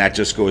sense. And that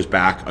just goes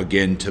back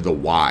again to the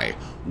why.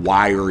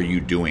 Why are you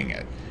doing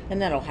it?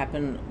 And that'll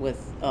happen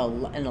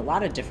in a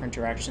lot of different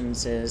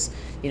directions. Is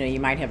you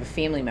might have a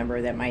family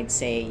member that might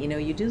say,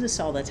 you do this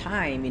all the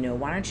time.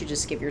 Why don't you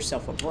just give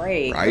yourself a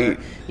break? Right.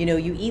 Or,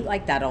 you eat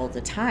like that all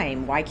the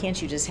time. Why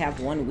can't you just have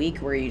 1 week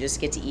where you just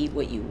get to eat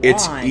what you want?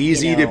 It's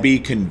easy to be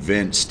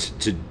convinced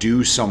to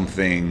do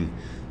something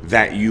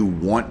that you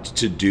want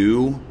to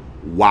do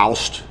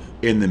whilst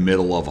in the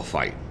middle of a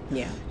fight.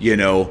 Yeah.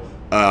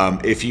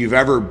 If you've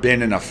ever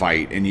been in a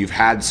fight and you've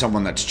had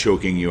someone that's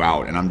choking you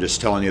out, and I'm just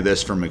telling you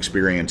this from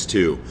experience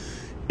too,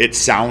 it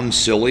sounds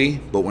silly,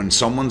 but when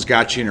someone's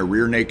got you in a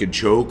rear naked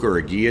choke or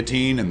a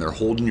guillotine and they're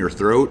holding your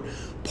throat,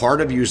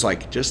 part of you is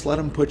like, just let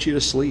them put you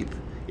to sleep.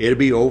 It'll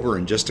be over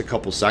in just a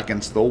couple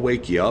seconds. They'll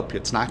wake you up.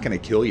 It's not going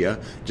to kill you.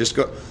 Just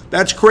go.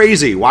 That's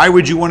crazy. Why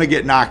would you want to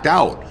get knocked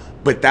out?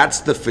 But that's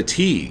the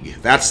fatigue.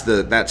 That's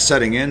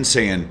setting in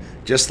saying,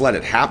 just let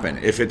it happen.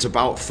 If it's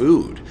about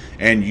food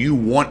and you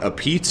want a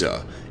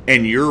pizza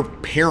and your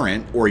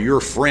parent or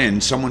your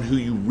friend, someone who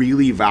you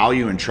really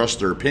value and trust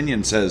their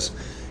opinion, says,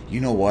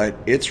 you know what,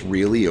 it's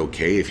really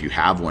okay if you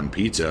have one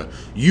pizza,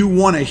 you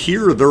want to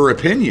hear their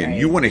opinion. Right.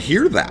 You want to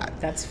hear that.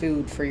 That's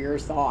food for your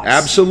thoughts.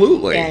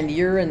 Absolutely. And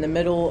you're in the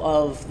middle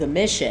of the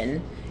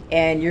mission,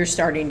 and you're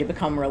starting to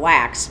become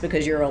relaxed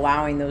because you're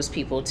allowing those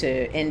people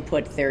to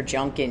input their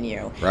junk in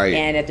you. Right.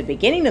 And at the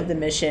beginning of the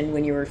mission,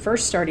 when you were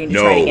first starting to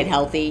try to get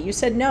healthy, you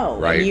said no.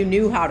 Right. And you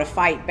knew how to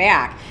fight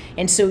back.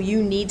 And so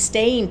you need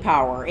staying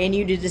power, and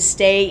you need to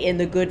stay in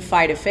the good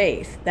fight of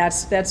faith.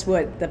 That's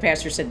what the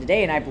pastor said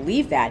today, and I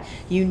believe that.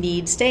 You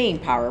need staying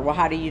power. Well,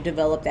 how do you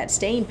develop that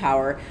staying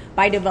power?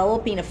 By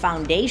developing a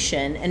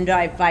foundation and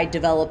by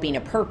developing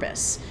a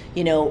purpose.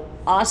 You know,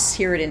 us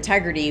here at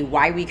Integrity,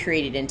 why we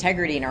created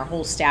Integrity and our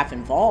whole staff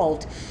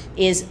involved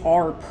is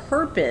our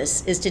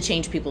purpose is to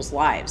change people's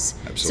lives.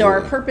 Absolutely. So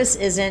our purpose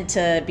isn't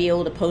to be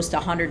able to post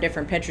 100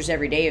 different pictures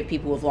every day of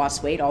people who've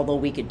lost weight, although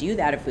we could do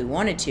that if we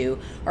wanted to.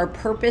 Our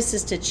purpose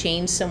is to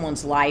change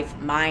someone's life,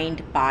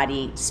 mind,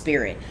 body,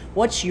 spirit.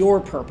 What's your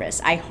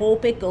purpose? I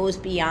hope it goes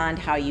beyond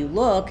how you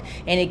look,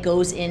 and it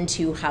goes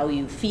into how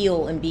you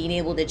feel and being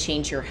able to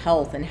change your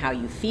health and how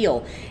you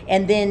feel.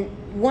 And then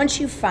once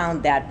you've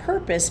found that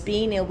purpose,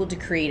 being able to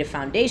create a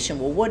foundation.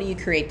 Well, what do you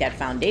create that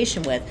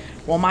foundation with?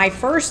 Well, my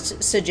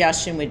first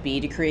suggestion would be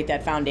to create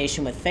that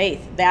foundation with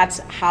faith. That's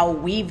how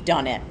we've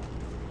done it.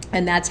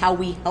 And that's how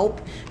we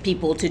help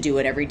people to do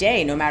it every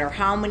day. No matter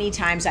how many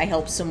times I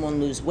help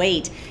someone lose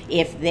weight,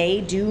 if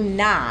they do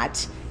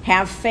not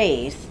have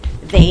faith,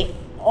 they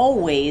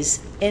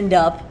always end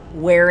up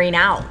wearing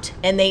out.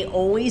 And they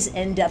always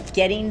end up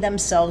getting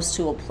themselves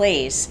to a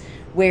place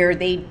where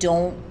they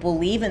don't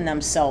believe in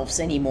themselves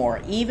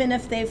anymore. Even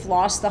if they've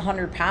lost the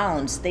 100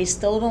 pounds, they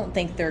still don't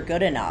think they're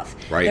good enough.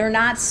 Right. They're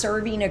not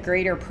serving a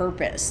greater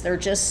purpose. They're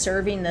just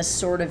serving this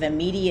sort of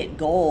immediate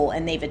goal,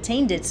 and they've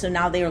attained it, so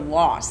now they're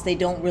lost. They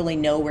don't really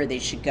know where they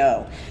should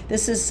go.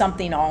 This is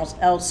something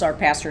else our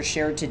pastor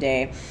shared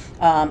today.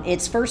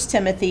 It's 1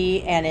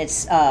 Timothy, and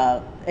it's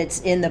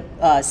in the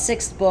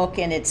 6th book,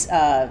 and it's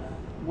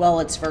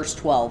verse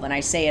 12, and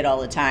I say it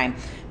all the time,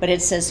 but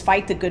it says,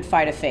 fight the good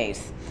fight of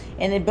faith.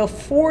 And then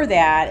before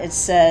that, it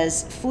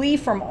says, flee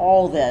from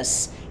all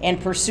this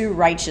and pursue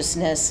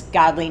righteousness,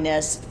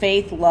 godliness,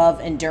 faith, love,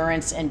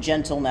 endurance, and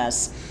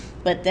gentleness.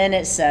 But then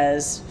it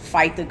says,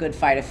 fight the good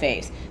fight of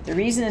faith. The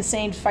reason it's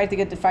saying fight the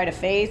good fight of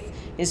faith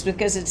is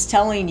because it's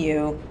telling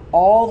you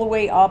all the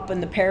way up in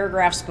the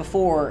paragraphs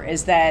before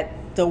is that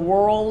the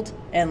world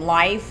and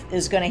life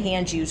is going to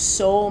hand you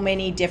so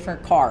many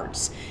different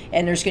cards,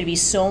 and there's going to be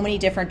so many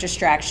different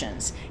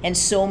distractions and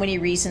so many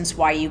reasons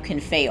why you can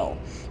fail.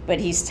 But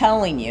he's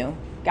telling you,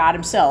 God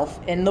himself,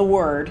 in the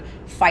word,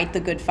 fight the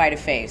good fight of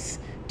faith.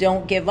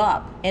 Don't give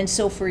up. And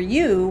so for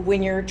you,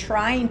 when you're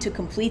trying to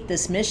complete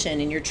this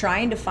mission and you're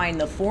trying to find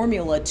the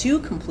formula to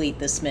complete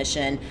this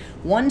mission,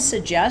 one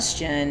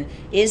suggestion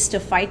is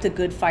to fight the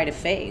good fight of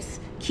faith.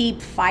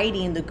 Keep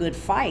fighting the good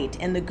fight.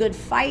 And the good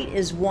fight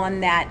is one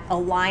that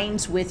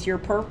aligns with your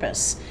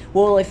purpose.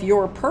 Well, if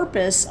your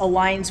purpose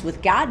aligns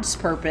with God's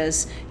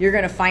purpose, you're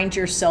going to find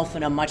yourself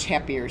in a much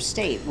happier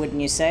state, wouldn't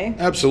you say?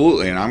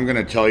 Absolutely. And I'm going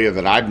to tell you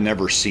that I've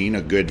never seen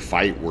a good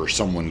fight where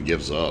someone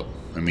gives up.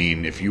 I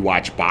mean, if you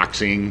watch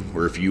boxing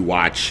or if you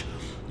watch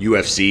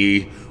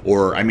UFC,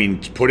 or, I mean,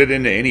 put it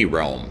into any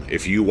realm.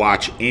 If you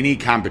watch any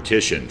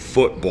competition,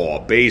 football,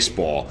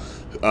 baseball,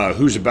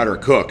 who's a better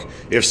cook?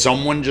 If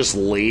someone just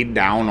laid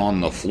down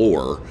on the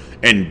floor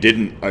and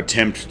didn't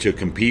attempt to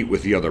compete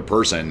with the other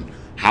person,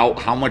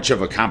 how much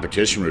of a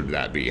competition would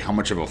that be? How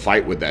much of a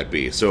fight would that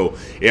be? So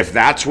if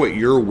that's what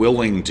you're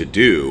willing to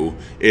do,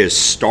 is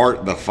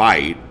start the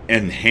fight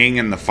and hang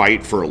in the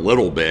fight for a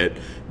little bit,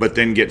 but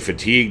then get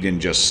fatigued and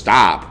just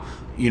stop,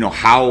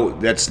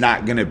 that's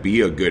not going to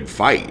be a good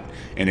fight.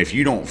 And if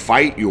you don't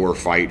fight your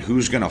fight,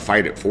 who's going to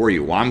fight it for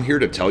you? Well, I'm here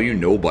to tell you,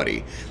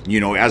 nobody.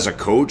 As a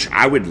coach,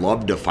 I would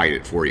love to fight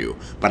it for you,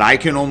 but I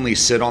can only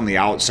sit on the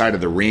outside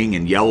of the ring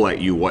and yell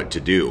at you what to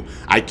do.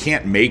 I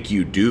can't make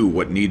you do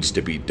what needs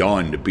to be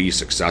done to be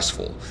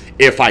successful.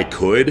 If I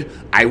could,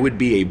 I would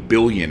be a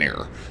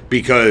billionaire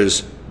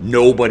because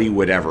nobody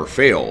would ever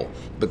fail.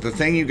 But the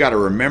thing you got to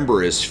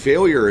remember is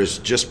failure is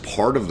just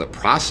part of the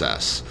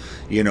process.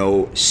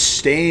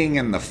 Staying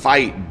in the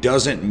fight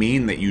doesn't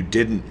mean that you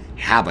didn't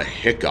have a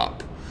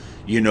hiccup.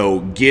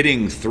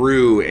 Getting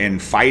through and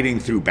fighting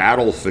through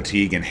battle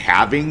fatigue and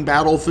having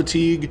battle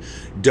fatigue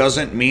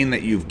doesn't mean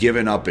that you've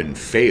given up and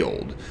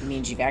failed. It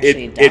means you've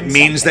actually done something. It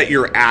means that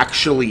you're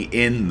actually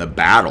in the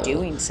battle.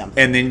 Doing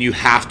something. And then you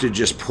have to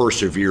just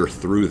persevere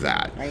through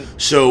that. Right.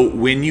 So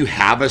when you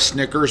have a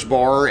Snickers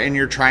bar and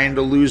you're trying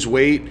to lose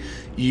weight,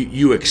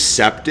 you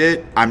accept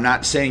it. I'm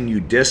not saying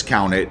you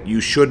discount it. You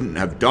shouldn't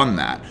have done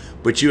that.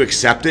 But you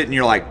accept it and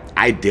you're like,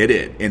 I did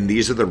it. And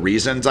these are the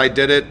reasons I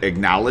did it.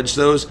 Acknowledge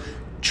those.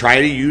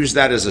 try to use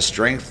that as a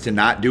strength to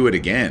not do it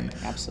again.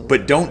 Absolutely.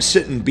 But don't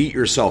sit and beat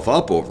yourself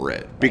up over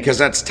it, because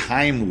that's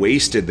time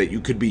wasted that you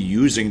could be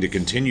using to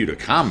continue to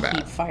combat.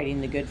 Keep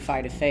fighting the good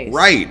fight of faith.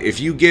 Right. If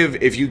you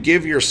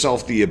give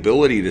yourself the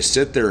ability to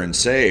sit there and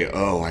say,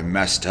 "Oh, I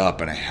messed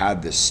up and I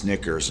had this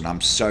Snickers and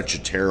I'm such a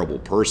terrible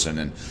person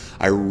and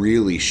I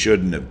really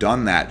shouldn't have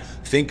done that."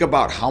 Think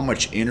about how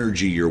much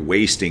energy you're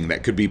wasting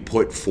that could be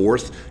put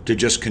forth to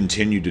just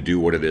continue to do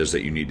what it is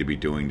that you need to be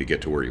doing to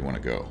get to where you want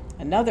to go.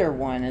 Another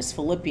one is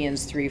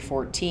Philippians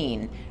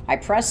 3:14. I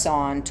press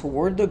on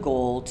toward the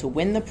goal to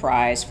win the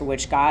prize for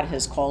which God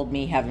has called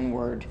me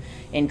heavenward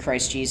in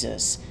Christ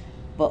Jesus.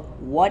 But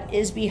what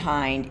is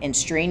behind and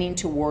straining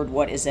toward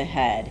what is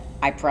ahead,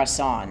 I press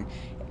on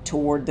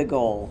toward the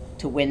goal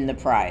to win the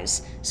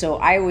prize. So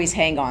I always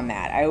hang on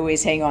that. I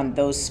always hang on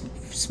those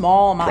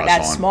small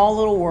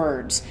little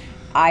words.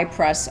 I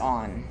press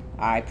on.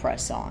 I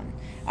press on.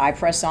 I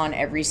press on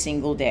every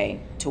single day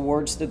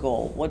towards the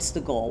goal. What's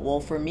the goal? Well,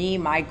 for me,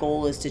 my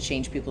goal is to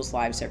change people's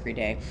lives every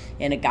day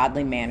in a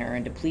godly manner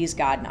and to please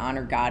God and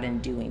honor God in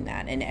doing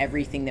that in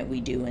everything that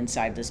we do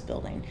inside this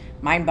building.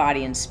 Mind,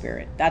 body, and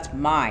spirit. That's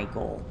my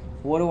goal.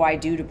 What do I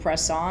do to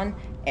press on?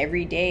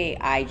 Every day,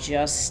 I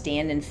just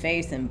stand in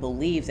faith and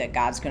believe that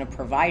God's going to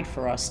provide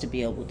for us to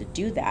be able to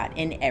do that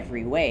in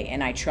every way.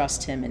 And I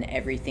trust Him in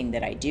everything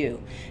that I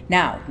do.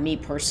 Now, me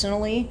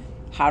personally,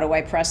 how do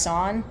I press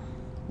on?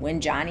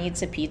 When John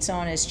eats a pizza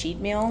on his cheat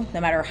meal,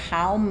 no matter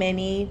how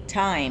many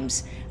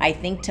times I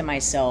think to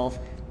myself,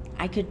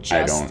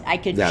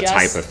 That's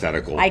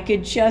hypothetical. I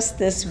could just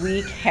this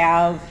week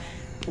have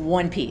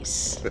one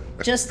piece.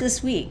 Just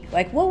this week.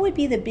 Like, what would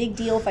be the big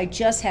deal if I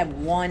just have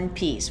one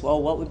piece?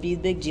 Well, what would be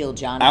the big deal,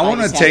 John? I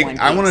want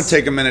to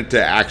take a minute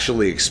to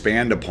actually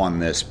expand upon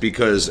this,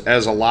 because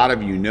as a lot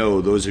of you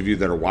know, those of you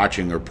that are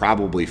watching are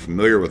probably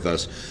familiar with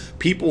us.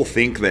 People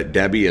think that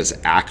Debbie is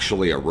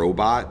actually a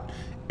robot,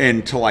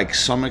 and to like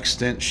some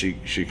extent she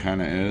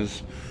kind of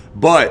is,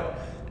 but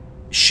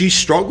she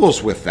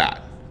struggles with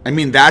that. I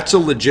mean, that's a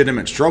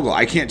legitimate struggle.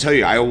 I can't tell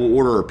you, I will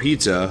order a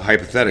pizza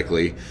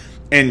hypothetically,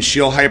 and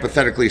she'll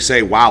hypothetically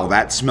say, "Wow,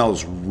 that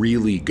smells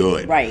really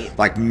good." Right.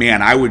 Like,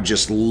 man, I would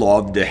just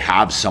love to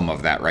have some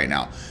of that right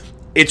now.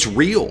 It's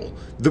real.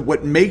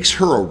 What makes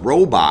her a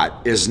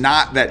robot is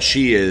not that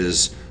she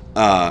is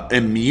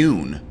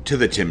immune to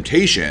the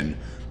temptation.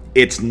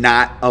 It's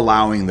not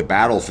allowing the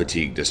battle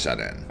fatigue to set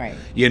in.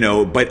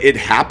 Right. But it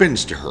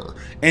happens to her.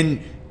 And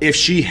if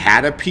she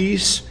had a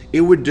piece,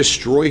 it would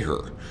destroy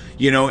her.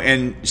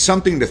 And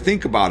something to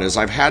think about is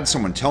I've had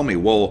someone tell me,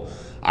 "Well,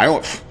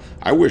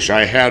 I wish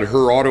I had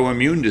her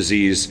autoimmune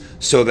disease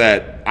so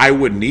that I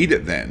wouldn't need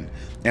it then."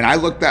 And I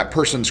looked that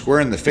person square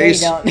in the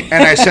face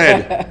and I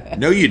said,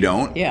 "No, you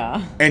don't."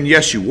 Yeah. And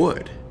yes, you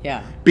would.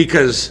 Yeah.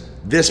 Because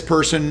this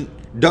person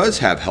does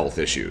have health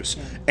issues,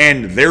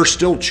 and they're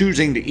still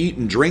choosing to eat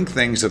and drink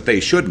things that they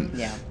shouldn't.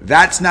 Yeah.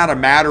 That's not a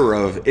matter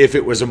of if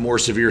it was a more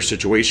severe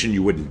situation,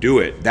 you wouldn't do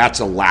it. That's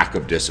a lack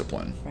of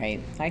discipline. Right.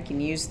 I can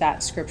use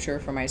that scripture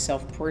for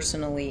myself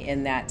personally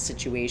in that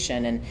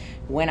situation. And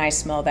when I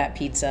smell that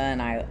pizza,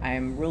 and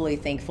I'm really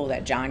thankful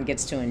that John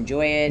gets to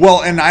enjoy it.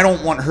 Well, and I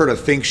don't want her to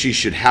think she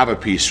should have a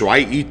piece, so I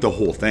eat the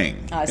whole thing.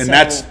 And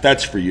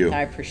that's for you.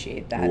 I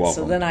appreciate that. You're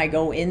welcome. So then I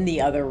go in the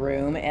other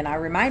room and I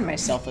remind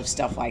myself of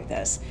stuff like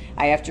this.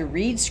 I have to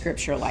read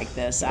scripture like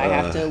this. I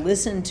have to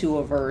listen to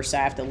a verse.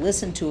 I have to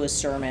listen to a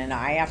sermon.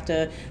 I have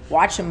to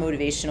watch a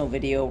motivational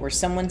video where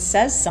someone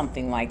says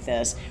something like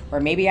this.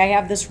 Or maybe I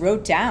have this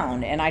wrote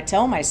down and I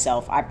tell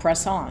myself, I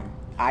press on.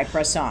 I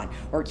press on,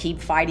 or keep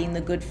fighting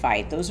the good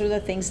fight. Those are the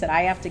things that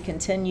I have to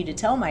continue to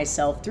tell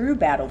myself through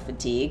battle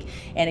fatigue.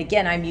 And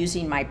again, I'm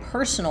using my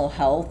personal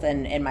health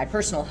and my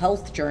personal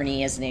health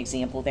journey as an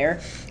example there.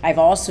 I've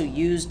also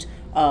used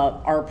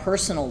our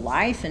personal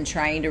life and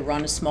trying to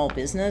run a small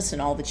business and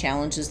all the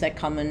challenges that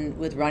come in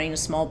with running a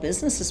small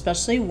business,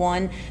 especially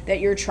one that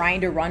you're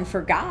trying to run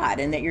for God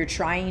and that you're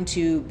trying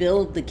to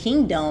build the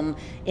kingdom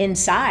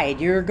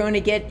inside. You're going to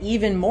get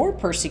even more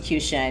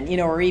persecution,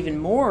 or even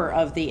more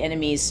of the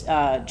enemy's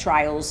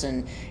trials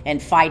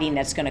and fighting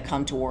that's going to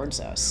come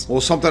towards us.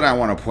 Well, something I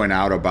want to point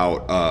out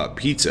about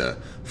pizza,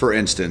 for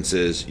instance,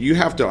 is you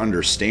have to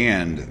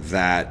understand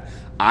that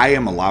I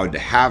am allowed to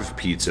have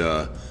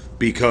pizza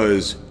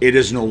because it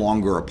is no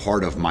longer a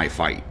part of my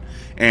fight.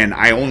 And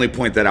I only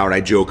point that out. I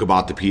joke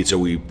about the pizza.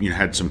 We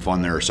had some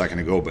fun there a second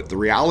ago. But the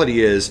reality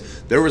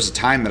is there was a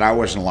time that I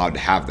wasn't allowed to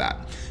have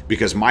that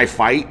because my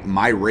fight,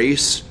 my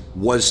race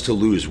was to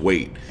lose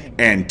weight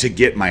and to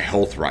get my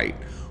health right.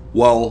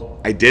 Well,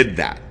 I did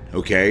that.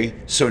 Okay.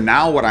 So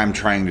now what I'm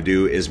trying to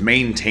do is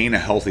maintain a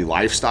healthy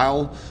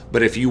lifestyle.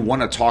 But if you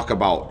want to talk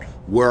about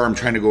where I'm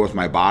trying to go with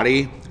my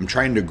body, I'm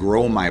trying to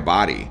grow my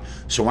body.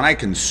 So when I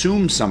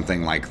consume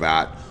something like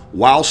that,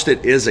 whilst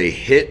it is a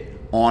hit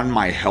on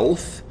my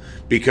health,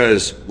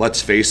 because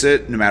let's face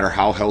it, no matter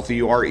how healthy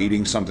you are,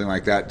 eating something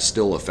like that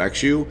still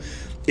affects you.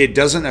 It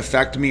doesn't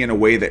affect me in a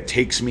way that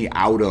takes me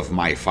out of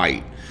my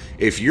fight.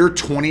 If you're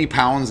 20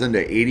 pounds into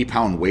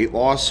 80-pound weight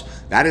loss,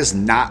 that is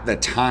not the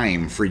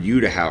time for you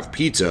to have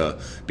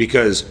pizza,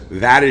 because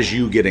that is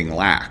you getting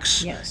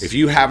lax. Yes. If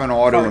you have an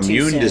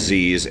autoimmune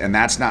disease and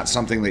that's not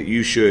something that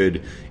you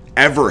should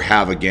ever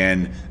have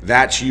again,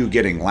 that's you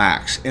getting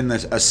lax. And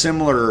a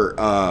similar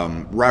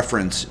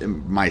reference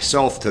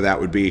myself to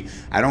that would be,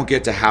 I don't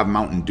get to have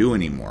Mountain Dew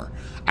anymore.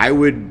 I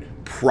would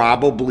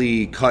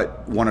probably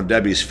cut one of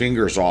Debbie's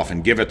fingers off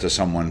and give it to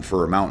someone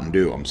for a Mountain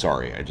Dew. I'm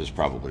sorry, I just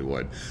probably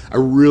would. I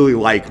really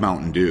like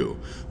Mountain Dew,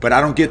 but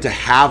I don't get to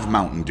have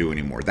Mountain Dew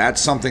anymore.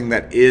 That's something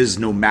that is,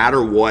 no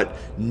matter what,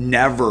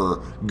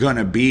 never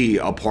gonna be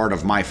a part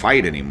of my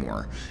fight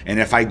anymore. And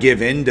if I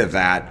give in to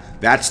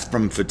that, that's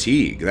from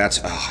fatigue.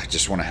 That's, I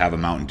just want to have a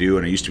Mountain Dew,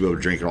 and I used to be able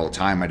to drink it all the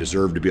time. I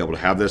deserve to be able to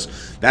have this.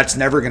 That's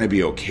never gonna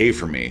be okay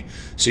for me.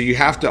 So you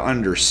have to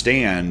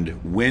understand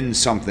when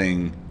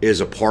something is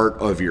a part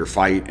of your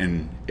fight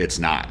and it's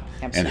not.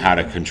 Absolutely. And how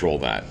to control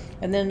that.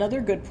 And then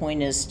another good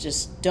point is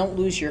just don't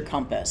lose your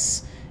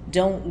compass.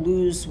 Don't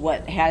lose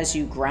what has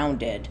you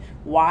grounded.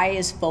 Why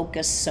is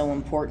focus so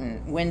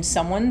important? When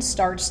someone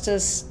starts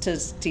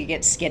to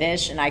get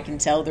skittish and I can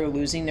tell they're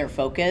losing their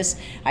focus,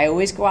 I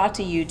always go out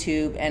to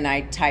YouTube and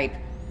I type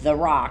The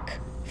Rock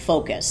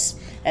focus.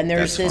 And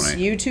there's this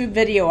YouTube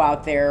video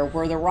out there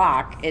where The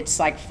Rock, it's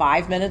like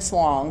 5 minutes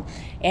long,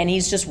 and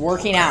he's just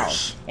working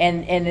out.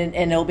 And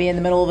he'll be in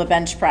the middle of a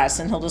bench press,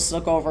 and he'll just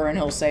look over and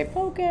he'll say,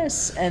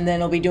 focus. And then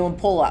he'll be doing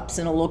pull-ups,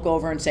 and he'll look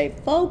over and say,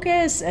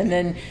 focus. And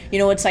then,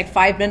 it's like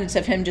 5 minutes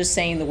of him just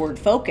saying the word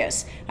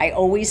focus. I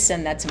always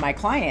send that to my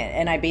client,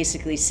 and I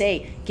basically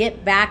say,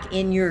 get back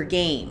in your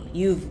game.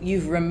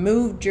 You've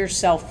removed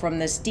yourself from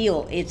this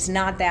deal. It's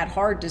not that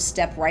hard to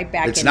step right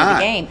back into the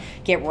game.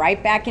 Get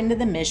right back into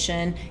the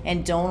mission,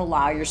 and don't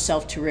allow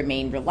yourself to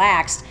remain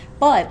relaxed.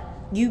 But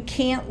you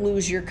can't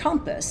lose your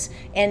compass.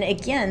 And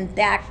again,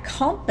 that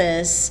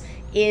compass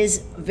is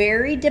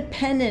very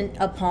dependent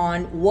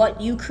upon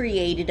what you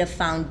created a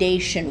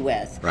foundation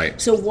with. Right.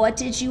 So what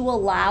did you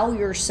allow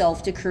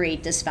yourself to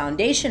create this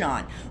foundation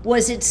on?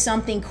 Was it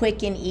something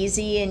quick and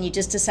easy and you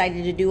just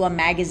decided to do a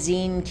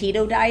magazine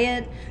keto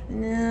diet?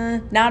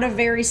 Not a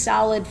very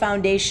solid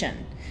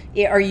foundation.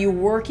 Are you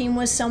working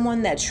with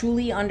someone that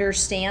truly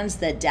understands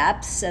the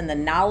depths and the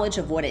knowledge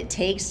of what it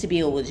takes to be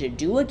able to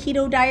do a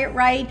keto diet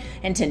right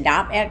and to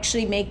not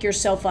actually make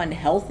yourself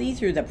unhealthy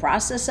through the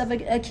process of a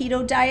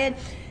keto diet?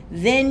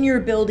 Then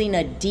you're building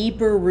a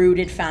deeper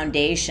rooted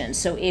foundation.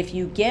 So if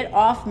you get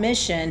off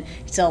mission,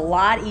 it's a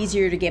lot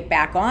easier to get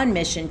back on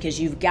mission because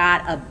you've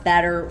got a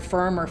better,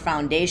 firmer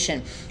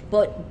foundation.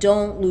 But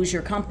don't lose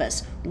your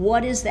compass.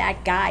 What is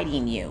that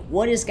guiding you?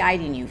 What is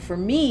guiding you? For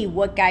me,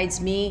 what guides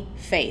me?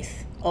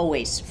 Faith.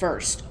 Always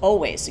first,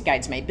 always. It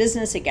guides my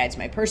business, it guides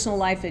my personal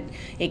life,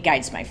 it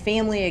guides my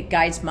family, it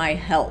guides my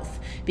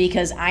health,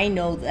 because I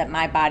know that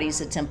my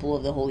body's a temple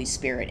of the Holy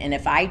Spirit. And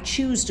if I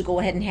choose to go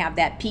ahead and have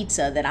that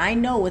pizza that I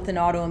know with an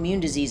autoimmune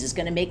disease is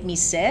going to make me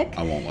sick,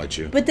 I won't let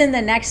you. But then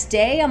the next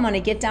day, I'm going to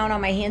get down on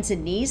my hands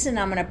and knees and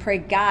I'm going to pray,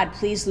 God,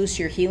 please loose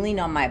your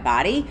healing on my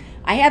body.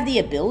 I have the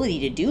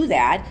ability to do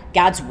that.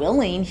 God's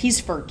willing, He's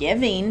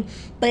forgiving,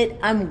 but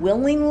I'm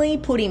willingly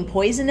putting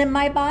poison in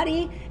my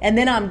body. And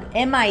then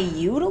am I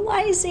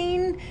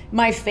utilizing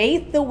my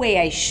faith the way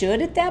I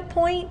should at that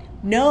point?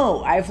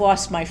 No, I've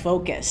lost my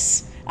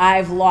focus.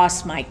 I've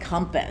lost my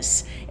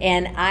compass,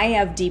 and I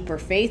have deeper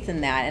faith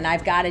in that, and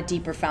I've got a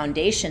deeper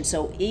foundation.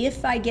 So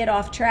if I get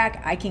off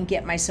track, I can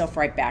get myself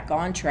right back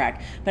on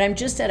track. But I'm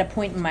just at a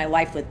point in my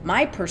life with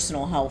my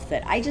personal health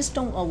that I just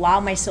don't allow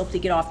myself to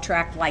get off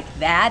track like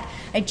that.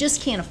 I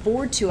just can't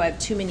afford to. I have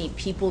too many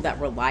people that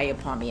rely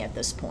upon me at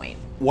this point.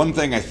 One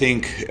thing I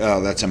think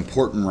that's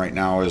important right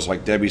now is,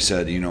 like Debbie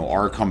said,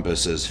 our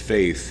compass is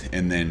faith,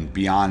 and then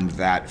beyond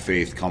that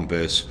faith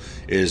compass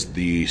is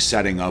the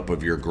setting up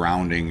of your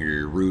grounding,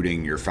 your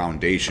rooting, your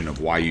foundation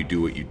of why you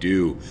do what you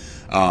do.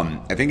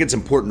 I think it's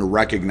important to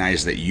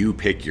recognize that you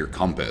pick your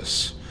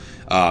compass.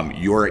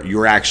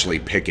 You're actually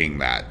picking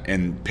that,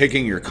 and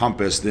picking your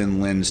compass then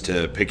lends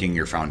to picking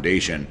your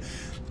foundation.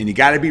 And you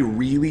got to be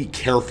really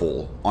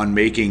careful on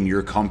making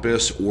your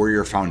compass or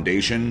your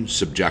foundation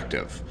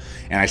subjective.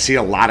 And I see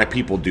a lot of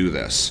people do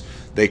this.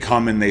 They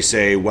come and they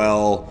say,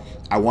 well,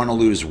 I want to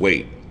lose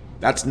weight.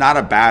 That's not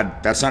a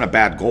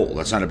bad goal.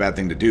 That's not a bad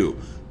thing to do.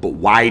 But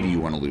why do you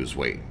want to lose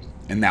weight?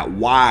 And that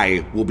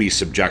why will be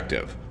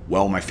subjective.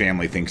 Well, my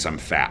family thinks I'm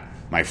fat.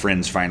 My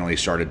friends finally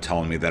started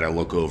telling me that I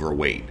look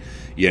overweight.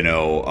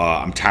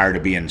 I'm tired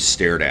of being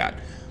stared at.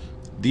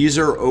 These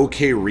are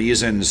okay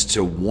reasons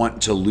to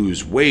want to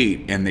lose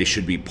weight, and they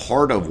should be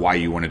part of why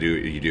you want to do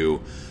what you do,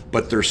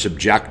 but they're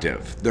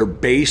subjective. They're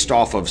based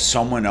off of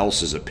someone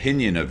else's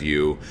opinion of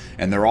you,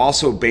 and they're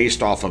also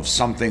based off of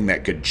something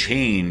that could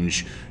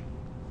change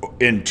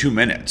in 2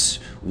 minutes.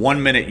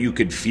 1 minute you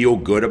could feel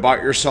good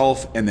about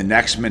yourself, and the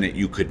next minute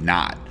you could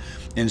not.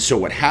 And so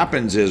what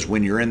happens is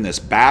when you're in this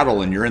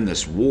battle and you're in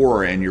this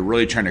war and you're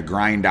really trying to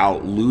grind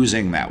out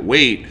losing that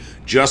weight,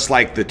 just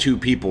like the two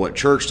people at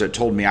church that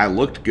told me I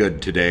looked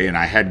good today and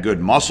I had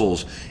good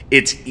muscles,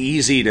 it's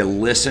easy to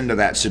listen to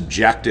that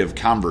subjective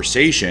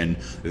conversation,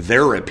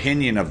 their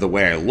opinion of the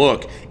way I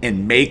look,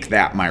 and make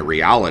that my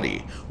reality,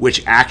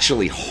 which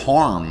actually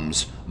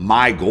harms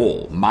my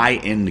goal, my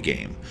end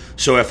game.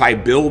 So if I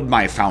build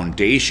my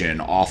foundation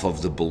off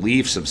of the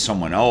beliefs of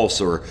someone else,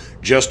 or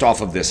just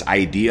off of this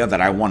idea that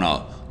I want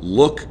to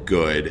look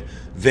good,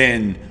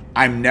 then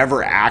I'm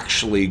never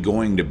actually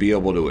going to be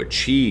able to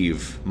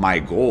achieve my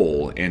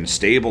goal and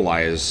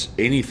stabilize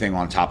anything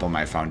on top of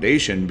my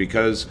foundation,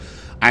 because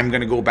I'm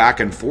going to go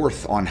back and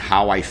forth on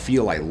how I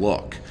feel I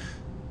look.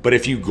 But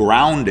if you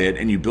ground it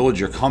and you build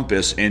your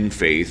compass in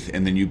faith,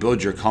 and then you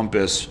build your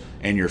compass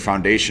and your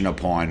foundation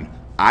upon,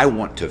 I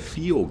want to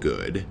feel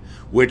good,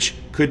 which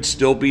could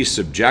still be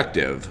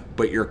subjective,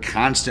 but you're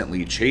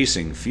constantly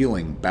chasing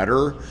feeling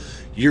better,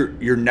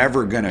 you're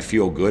never going to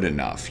feel good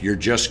enough. You're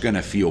just going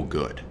to feel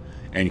good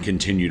and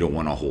continue to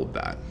want to hold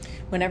that.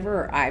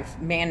 Whenever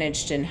I've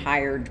managed and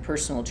hired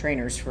personal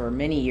trainers for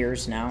many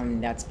years now,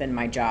 and that's been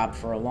my job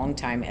for a long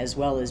time, as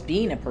well as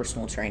being a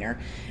personal trainer,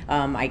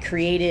 I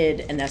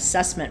created an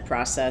assessment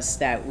process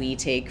that we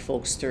take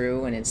folks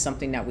through, and it's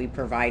something that we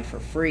provide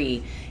for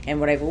free. And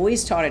what I've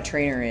always taught a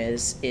trainer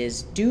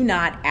is do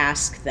not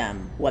ask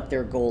them what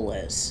their goal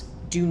is.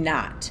 Do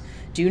not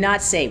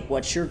say,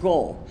 what's your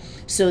goal?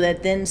 So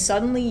that then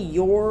suddenly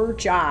your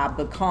job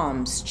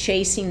becomes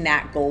chasing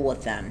that goal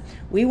with them.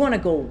 We want to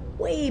go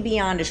way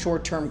beyond a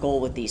short-term goal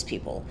with these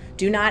people.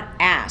 Do not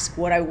ask.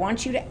 What I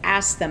want you to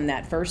ask them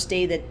that first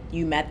day that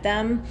you met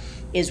them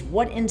is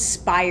what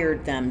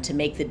inspired them to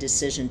make the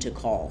decision to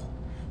call.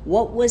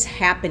 What was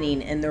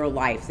happening in their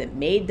life that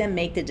made them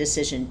make the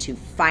decision to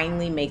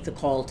finally make the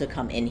call to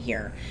come in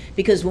here?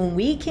 Because when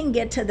we can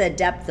get to the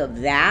depth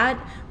of that,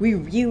 we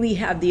really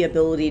have the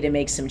ability to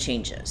make some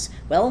changes.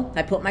 Well,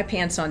 I put my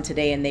pants on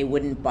today and they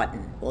wouldn't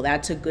button. Well,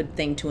 that's a good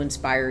thing to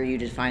inspire you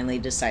to finally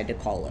decide to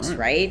call us,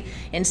 right?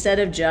 Instead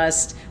of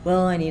just,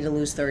 well, I need to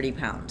lose 30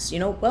 pounds.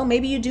 Well,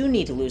 maybe you do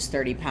need to lose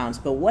 30 pounds,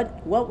 but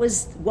what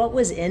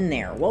was in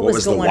there? What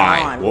was going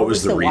on? What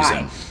was the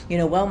reason?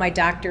 Well, my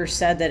doctor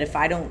said that if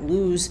I don't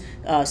lose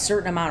a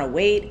certain amount of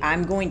weight,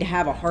 I'm going to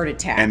have a heart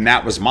attack. And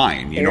that was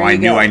mine. I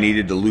knew I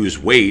needed to lose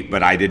weight,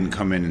 but I didn't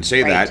come in and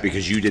say that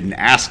because you didn't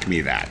ask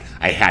me that.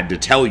 I had to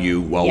tell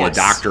you, a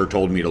doctor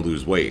told me to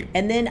lose weight.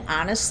 And then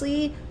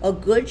honestly, a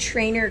good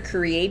trainer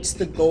creates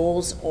the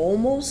goals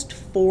almost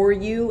for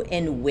you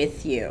and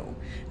with you.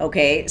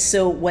 Okay,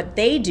 so what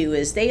they do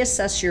is they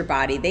assess your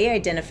body, they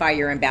identify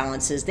your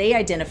imbalances, they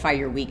identify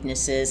your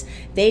weaknesses,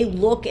 they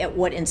look at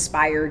what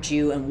inspired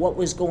you and what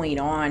was going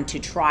on to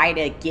try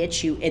to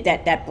get you,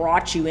 that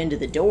brought you into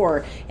the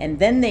door, and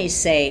then they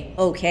say,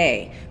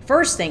 okay,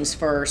 first things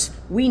first,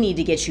 we need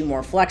to get you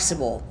more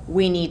flexible.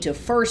 We need to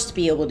first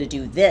be able to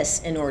do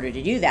this in order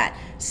to do that.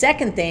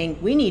 Second thing,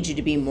 we need you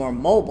to be more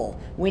mobile.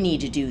 We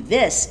need to do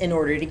this in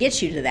order to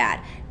get you to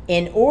that.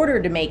 In order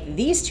to make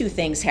these two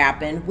things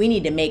happen, we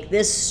need to make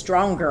this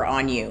stronger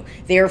on you.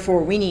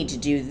 Therefore, we need to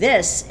do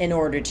this in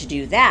order to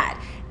do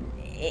that.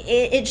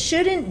 It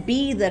shouldn't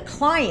be the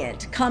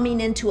client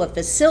coming into a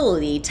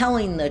facility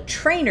telling the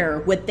trainer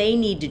what they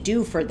need to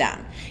do for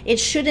them. It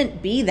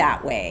shouldn't be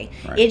that way.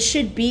 Right. It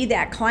should be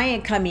that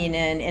client coming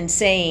in and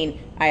saying,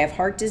 I have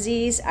heart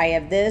disease, I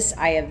have this,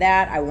 I have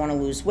that, I want to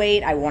lose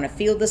weight, I want to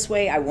feel this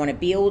way, I want to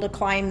be able to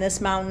climb this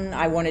mountain,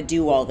 I want to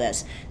do all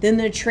this. Then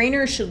the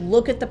trainer should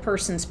look at the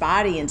person's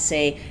body and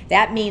say,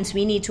 that means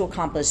we need to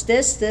accomplish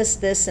this, this,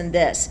 this, and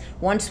this.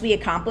 Once we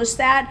accomplish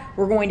that,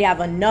 we're going to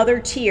have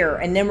another tier,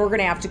 and then we're going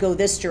to have to go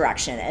this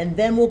direction, and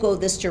then we'll go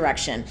this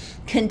direction.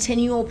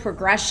 Continual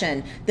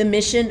progression. The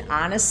mission,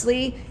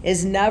 honestly,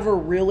 is never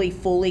really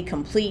fully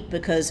complete,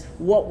 because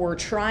what we're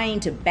trying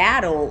to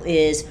battle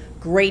is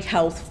great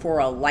health for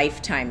a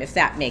lifetime, if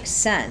that makes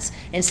sense,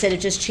 instead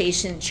of just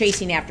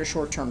chasing after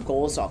short-term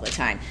goals all the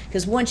time.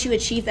 Because once you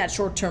achieve that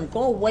short-term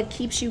goal, what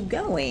keeps you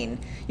going?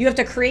 You have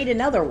to create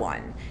another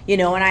one.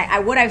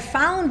 And what I've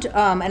found,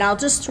 and I'll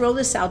just throw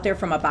this out there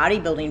from a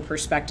bodybuilding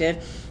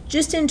perspective,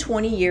 just in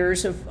 20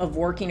 years of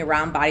working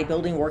around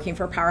bodybuilding, working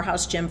for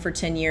Powerhouse Gym for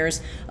 10 years,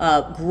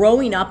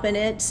 growing up in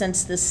it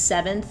since the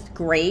 7th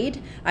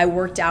grade. I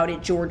worked out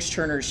at George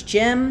Turner's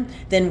gym,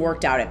 then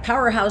worked out at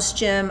Powerhouse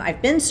Gym.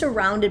 I've been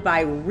surrounded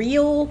by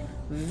real,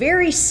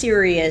 very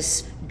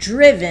serious,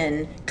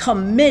 driven,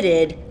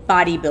 committed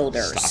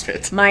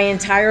bodybuilders my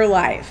entire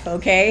life,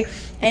 okay?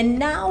 And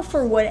now,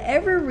 for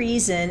whatever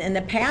reason, in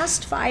the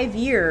past 5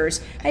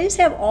 years, I just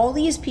have all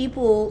these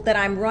people that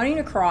I'm running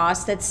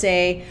across that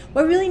say,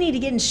 well, I really need to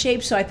get in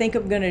shape, so I think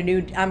I'm gonna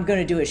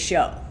do a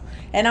show.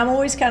 And I'm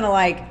always kind of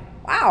like,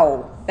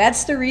 wow,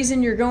 that's the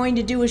reason you're going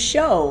to do a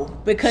show,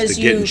 because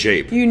get in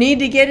shape. You need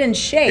to get in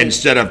shape.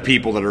 Instead of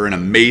people that are in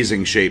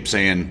amazing shape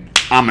saying,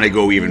 I'm going to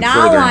go even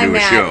further and do a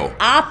show.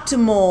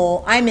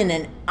 I'm in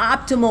an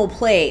optimal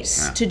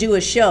place to do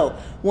a show.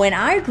 When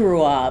I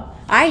grew up,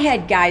 I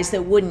had guys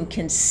that wouldn't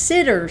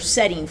consider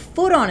setting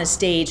foot on a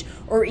stage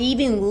or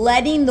even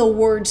letting the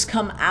words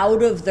come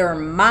out of their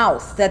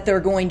mouth that they're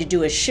going to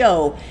do a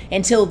show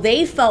until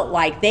they felt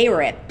like they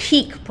were at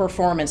peak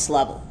performance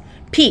level.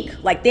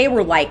 Peak, like they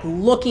were like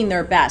looking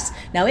their best.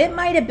 Now it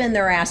might have been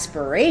their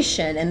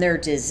aspiration and their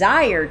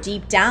desire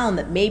deep down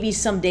that maybe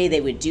someday they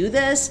would do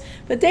this,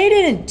 but they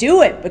didn't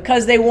do it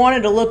because they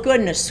wanted to look good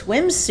in a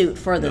swimsuit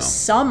for the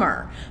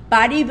summer.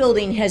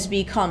 Bodybuilding has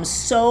become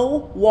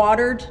so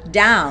watered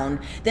down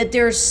that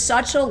there's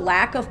such a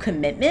lack of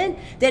commitment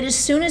that as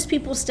soon as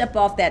people step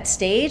off that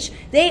stage,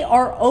 they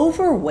are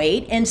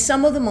overweight and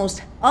some of the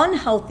most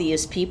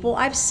unhealthiest people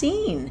I've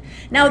seen.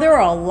 Now, there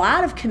are a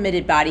lot of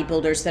committed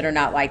bodybuilders that are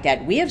not like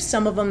that. We have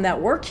some of them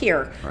that work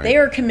here. Right. They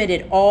are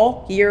committed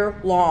all year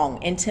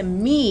long. And to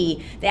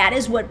me, that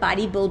is what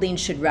bodybuilding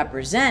should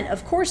represent.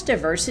 Of course,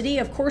 diversity.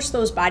 Of course,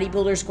 those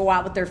bodybuilders go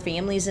out with their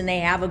families and they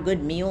have a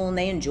good meal and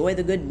they enjoy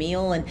the good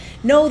meal. And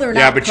no, they're not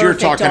Yeah, but you're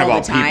perfect talking all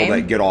about the time. people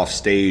that get off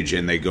stage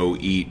and they go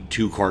eat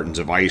 2 cartons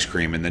of ice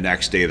cream, and the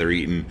next day they're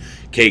eating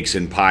cakes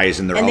and pies,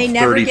 and they're and they up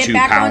never 32 get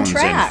back on pounds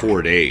track. in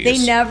 4 days.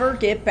 They never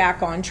get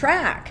back on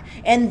track.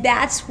 And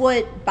that's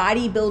what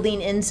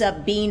bodybuilding ends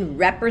up being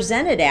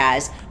represented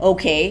as.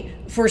 Okay,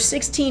 for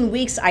 16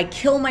 weeks, I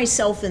kill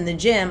myself in the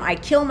gym. I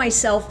kill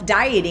myself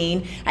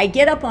dieting. I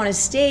get up on a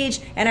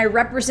stage and I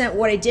represent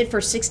what I did for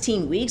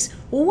 16 weeks.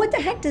 Well, what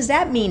the heck does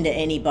that mean to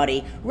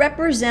anybody?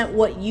 Represent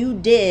what you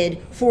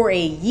did for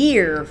a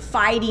year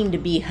fighting to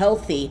be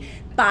healthy.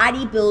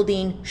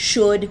 Bodybuilding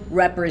should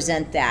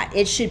represent that.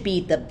 It should be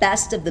the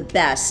best of the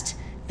best.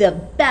 The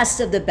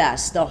best of the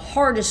best, the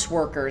hardest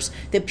workers,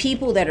 the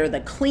people that are the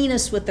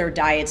cleanest with their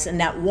diets and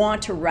that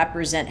want to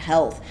represent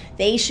health.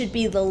 They should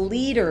be the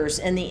leaders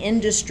in the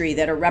industry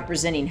that are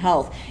representing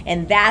health.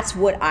 And that's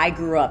what I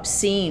grew up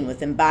seeing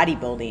within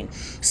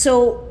bodybuilding.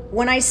 So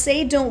when I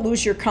say don't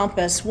lose your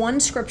compass, one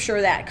scripture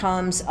that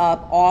comes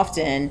up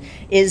often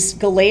is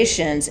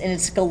Galatians, and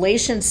it's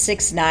Galatians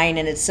 6:9,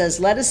 and it says,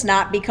 "Let us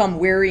not become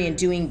weary in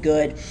doing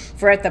good,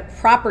 for at the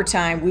proper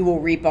time we will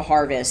reap a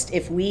harvest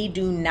if we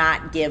do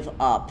not give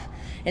up."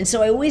 And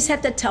so I always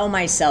have to tell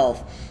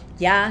myself,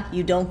 yeah,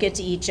 you don't get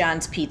to eat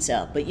John's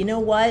Pizza, but you know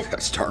what?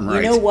 That's darn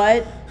right. You know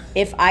what?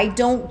 If I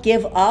don't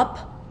give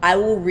up, I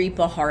will reap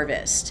a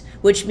harvest,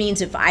 which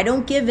means if I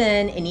don't give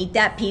in and eat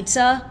that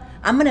pizza,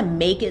 I'm going to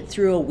make it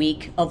through a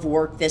week of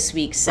work this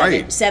week,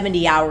 Right.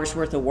 70 hours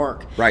worth of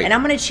work. Right. And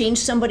I'm going to change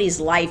somebody's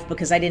life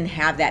because I didn't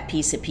have that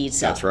piece of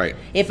pizza. That's right.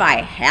 If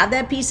I had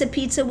that piece of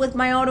pizza with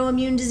my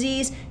autoimmune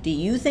disease, do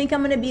you think I'm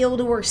going to be able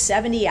to work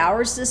 70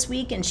 hours this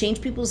week and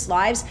change people's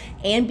lives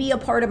and be a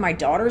part of my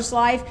daughter's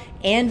life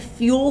and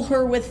fuel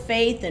her with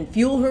faith and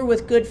fuel her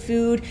with good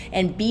food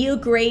and be a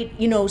great,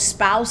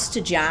 spouse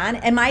to John?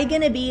 Am I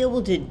going to be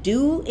able to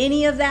do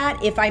any of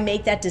that if I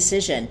make that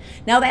decision?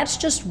 Now, that's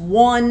just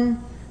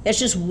one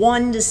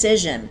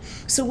decision.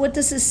 So what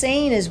this is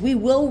saying is we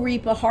will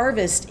reap a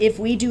harvest if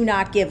we do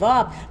not give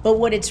up. But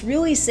what it's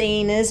really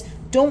saying is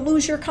don't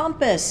lose your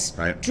compass.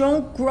 Right.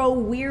 Don't grow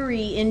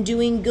weary in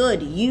doing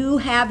good. You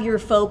have your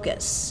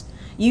focus.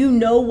 You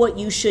know what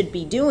you should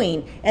be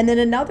doing. And then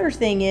another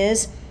thing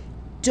is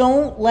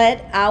don't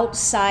let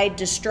outside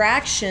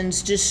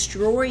distractions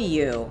destroy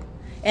you.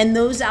 And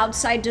those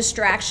outside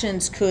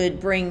distractions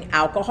could bring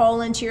alcohol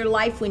into your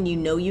life when you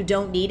know you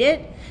don't need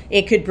it.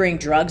 It could bring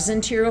drugs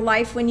into your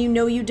life when you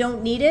know you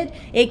don't need it.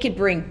 It could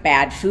bring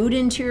bad food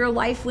into your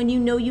life when you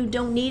know you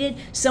don't need it.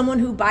 Someone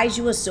who buys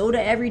you a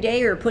soda every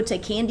day or puts a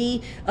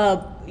candy,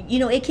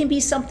 it can be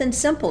something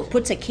simple.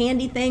 Puts a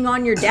candy thing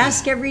on your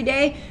desk every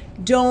day.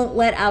 Don't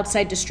let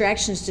outside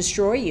distractions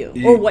destroy you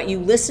or what you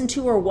listen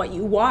to or what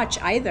you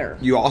watch either.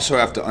 You also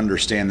have to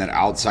understand that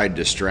outside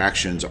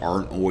distractions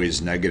aren't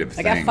always negative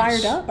I things. got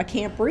fired up. I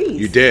can't breathe.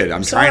 You did.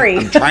 I'm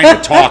Sorry. trying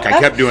to talk. I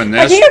kept doing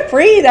I this. can't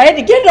breathe. I had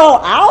to get it all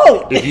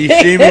out. If you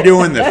see me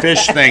doing the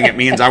fish thing, it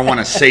means I want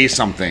to say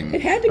something.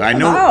 It had to I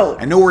come know.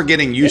 out. I know we're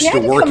getting used It to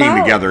had come working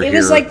out. together It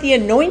here. was like the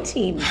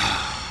anointing.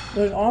 It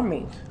was on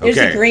me. There's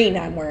Okay. the green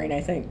I'm wearing, I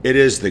think. It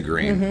is the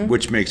green, Mm-hmm.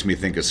 which makes me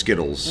think of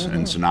Skittles,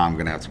 and so now I'm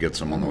going to have to get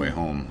some on the way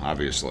home,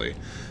 obviously.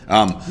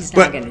 He's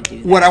not gonna do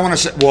that. What I want to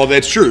say, well,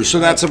 that's true. So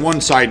that's a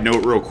one side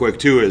note, real quick,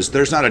 too, is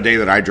there's not a day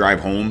that I drive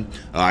home,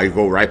 I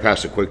go right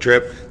past a Quick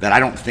Trip, that I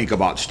don't think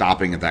about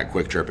stopping at that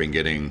Quick Trip and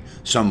getting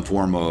some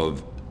form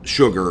of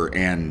sugar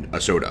and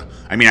a soda.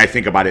 I mean, I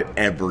think about it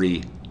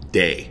every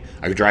day.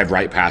 I could drive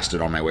right past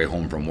it on my way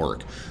home from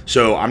work.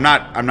 So I'm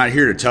not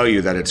here to tell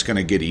you that it's going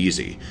to get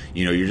easy.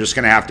 You're just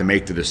going to have to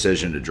make the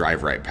decision to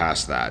drive right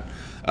past that.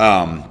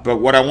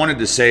 But what I wanted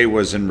to say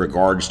was in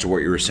regards to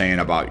what you were saying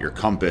about your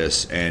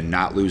compass and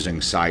not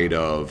losing sight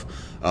of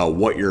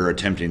what you're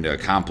attempting to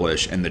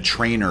accomplish and the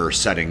trainer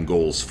setting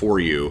goals for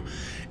you.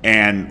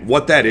 And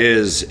what that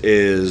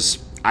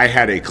is I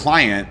had a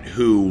client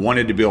who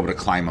wanted to be able to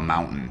climb a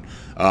mountain.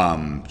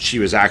 She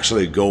was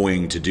actually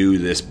going to do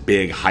this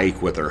big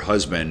hike with her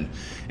husband,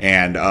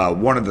 And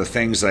one of the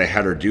things that I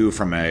had her do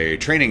from a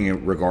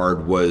training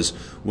regard was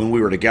when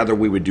we were together,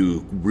 we would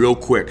do real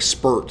quick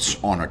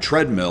spurts on a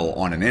treadmill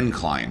on an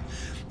incline.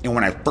 And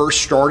when I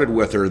first started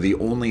with her, the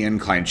only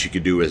incline she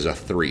could do is a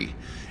 3.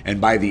 And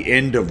by the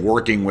end of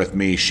working with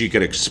me, she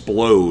could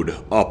explode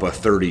up a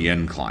 30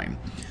 incline.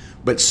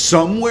 But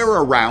somewhere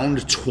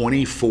around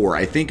 24,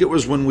 I think it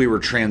was when we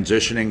were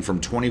transitioning from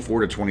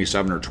 24 to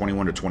 27 or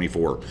 21 to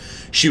 24,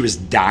 she was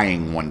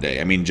dying one day.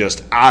 I mean,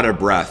 just out of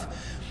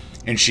breath.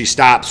 And she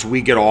stops,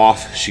 we get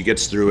off, she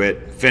gets through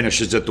it,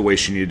 finishes it the way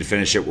she needed to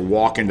finish it. We're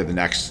walking to the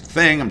next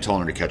thing. I'm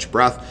telling her to catch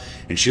breath.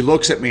 And she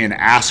looks at me and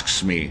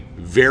asks me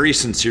very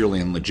sincerely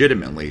and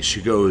legitimately,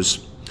 she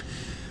goes,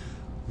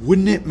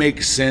 wouldn't it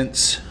make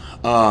sense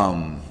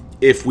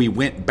if we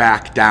went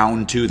back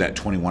down to that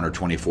 21 or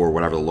 24,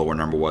 whatever the lower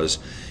number was,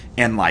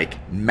 and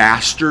like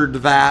mastered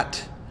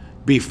that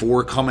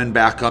before coming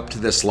back up to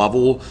this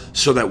level,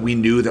 so that we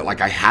knew that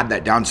like I had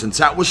that down? Since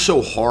that was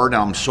so hard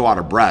and I'm so out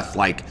of breath,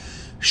 like,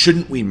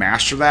 shouldn't we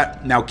master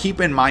that? Now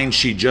keep in mind,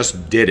 she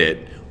just did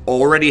it,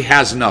 already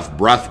has enough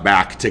breath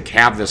back to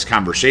have this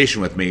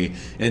conversation with me,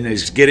 and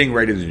is getting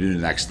ready to do the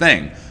next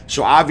thing.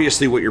 So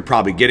obviously what you're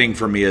probably getting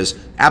from me is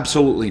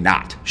absolutely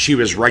not. She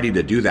was ready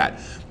to do that.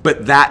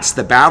 But that's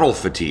the battle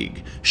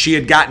fatigue. She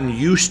had gotten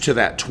used to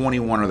that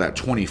 21 or that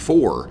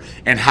 24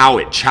 and how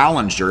it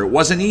challenged her. It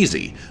wasn't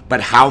easy, but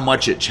how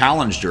much it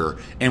challenged her.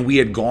 And we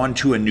had gone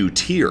to a new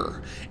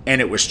tier, and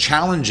it was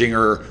challenging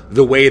her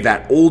the way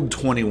that old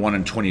 21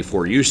 and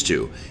 24 used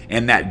to.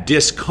 And that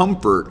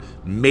discomfort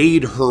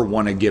made her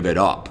want to give it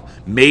up,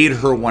 made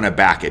her want to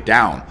back it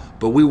down.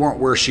 But we weren't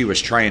where she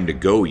was trying to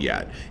go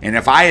yet. And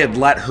if I had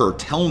let her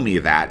tell me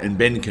that and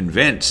been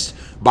convinced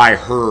by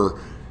her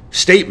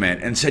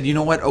statement and said, you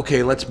know what,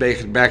 okay, let's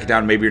back it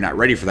down, maybe you're not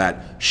ready for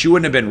that, she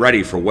wouldn't have been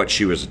ready for what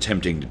she was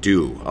attempting to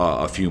do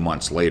a few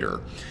months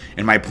later.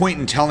 And my point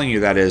in telling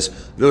you that is,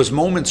 those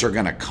moments are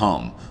going to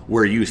come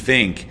where you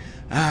think,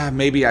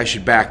 maybe I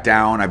should back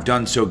down. I've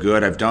done so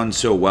good. I've done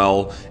so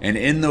well. And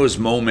in those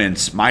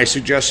moments, my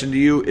suggestion to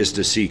you is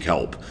to seek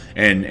help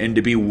and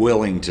to be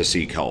willing to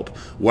seek help.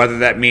 Whether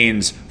that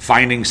means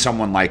finding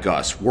someone like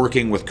us,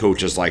 working with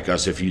coaches like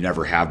us if you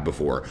never have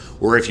before,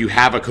 or if you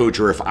have a coach,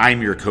 or if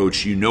I'm your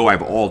coach, you know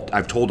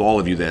I've told all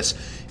of you this.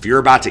 If you're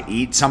about to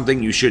eat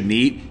something you shouldn't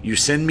eat, you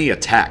send me a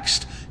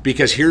text.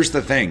 Because here's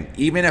the thing,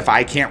 even if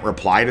I can't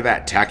reply to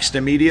that text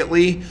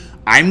immediately,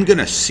 I'm going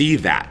to see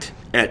that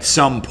at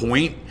some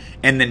point.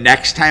 And the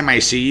next time I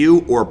see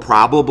you, or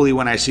probably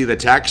when I see the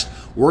text,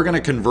 we're going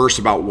to converse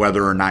about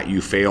whether or not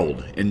you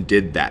failed and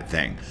did that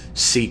thing.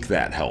 Seek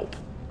that help.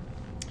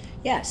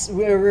 Yes,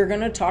 we're going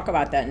to talk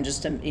about that in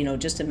just a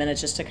minute,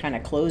 just to kind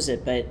of close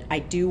it. But I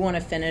do want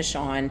to finish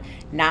on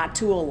not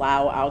to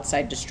allow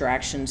outside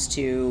distractions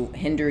to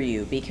hinder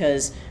you,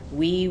 because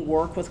we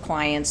work with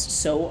clients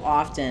so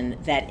often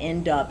that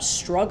end up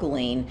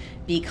struggling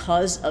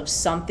because of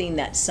something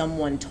that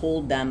someone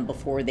told them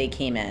before they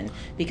came in,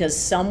 because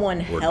someone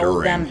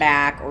held them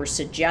back or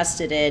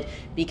suggested it,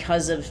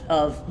 because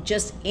of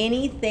just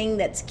anything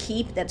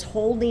that's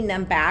holding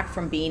them back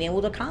from being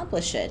able to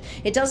accomplish it.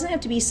 It doesn't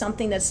have to be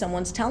something that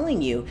someone's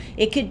telling you.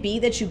 It could be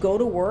that you go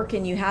to work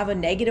and you have a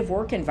negative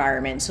work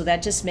environment, so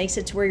that just makes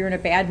it to where you're in a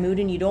bad mood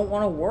and you don't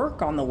want to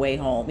work on the way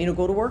home,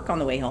 go to work on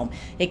the way home.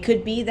 It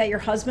could be that your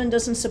husband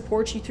doesn't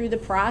support you through the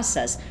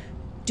process.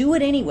 Do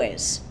it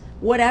anyways.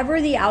 Whatever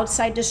the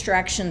outside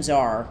distractions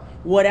are,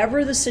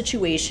 whatever the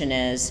situation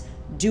is,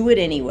 do it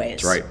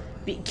anyways. That's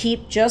right.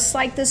 Keep, just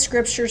like the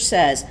scripture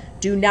says,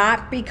 do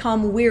not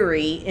become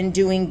weary in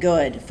doing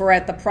good, for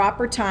at the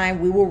proper time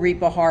we will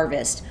reap a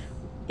harvest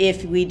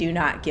if we do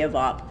not give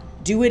up.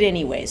 Do it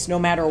anyways. No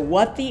matter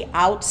what the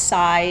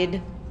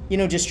outside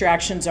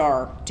distractions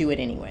are, do it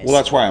anyways. Well,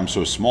 that's why I'm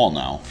so small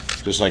now.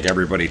 Just like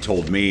everybody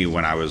told me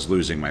when I was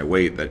losing my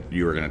weight that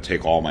you were going to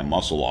take all my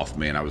muscle off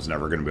me and I was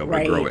never going to be able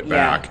to grow it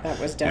back. That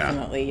was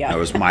definitely, That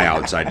was my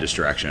outside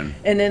distraction.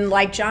 And then,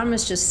 like John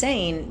was just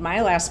saying,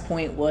 my last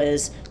point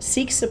was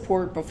seek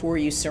support before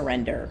you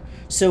surrender.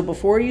 So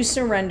before you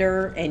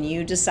surrender and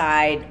you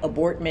decide,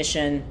 abort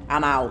mission,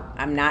 I'm out,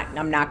 I'm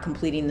not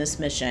completing this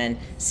mission,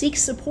 seek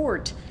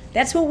support.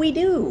 That's what we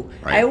do.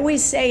 Right. I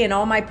always say in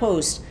all my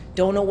posts,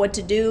 don't know what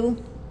to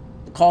do,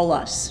 call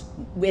us.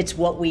 It's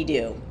what we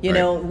do.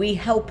 We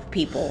help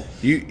people.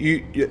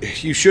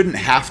 You shouldn't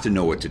have to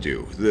know what to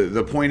do.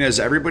 The point is,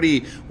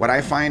 everybody, what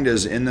I find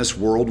is in this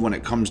world when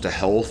it comes to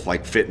health,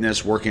 like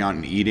fitness, working out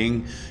and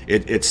eating,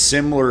 it's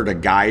similar to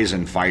guys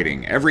and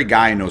fighting. Every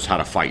guy knows how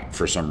to fight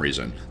for some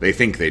reason. They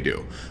think they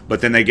do.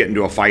 But then they get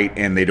into a fight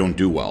and they don't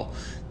do well.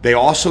 They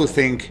also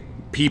think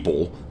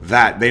people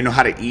that they know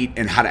how to eat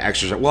and how to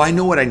exercise. Well, I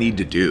know what I need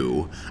to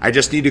do. I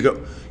just need to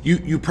go.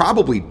 You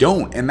probably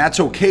don't, and that's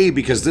okay,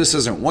 because this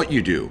isn't what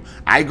you do.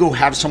 I go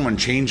have someone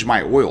change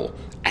my oil.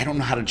 I don't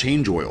know how to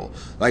change oil.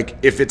 Like,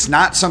 if it's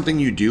not something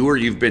you do or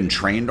you've been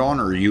trained on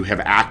or you have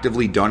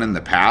actively done in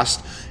the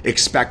past,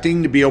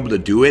 expecting to be able to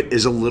do it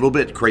is a little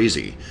bit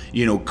crazy.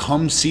 You know,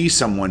 come see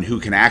someone who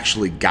can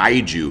actually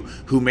guide you,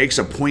 who makes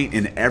a point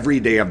in every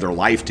day of their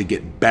life to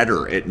get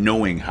better at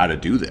knowing how to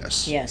do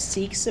this. Yes,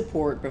 seek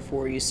support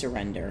before you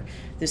surrender.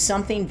 There's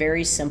something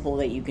very simple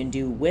that you can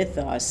do with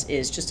us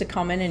is just to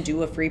come in and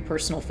do a free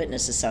personal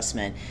fitness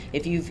assessment.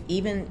 If you've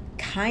even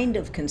kind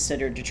of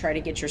considered to try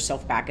to get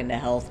yourself back into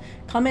health,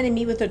 come in and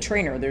meet with a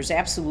trainer. There's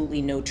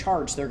absolutely no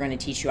charge. They're going to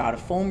teach you how to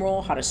foam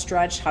roll, how to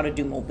stretch, how to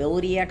do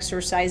mobility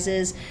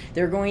exercises.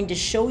 They're going to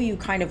show you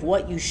kind of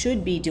what you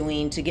should be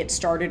doing to get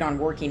started on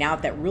working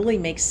out that really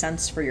makes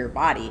sense for your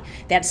body.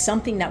 That's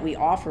something that we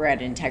offer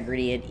at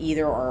Integrity at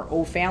either our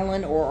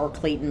O'Fallon or our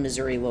Clayton,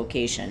 Missouri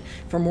location.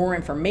 For more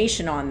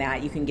information on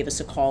that, you can give us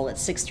a call at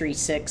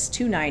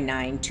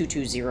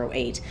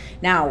 636-299-2208.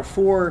 Now,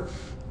 for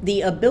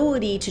the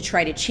ability to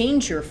try to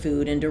change your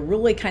food and to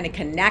really kind of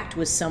connect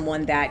with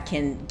someone that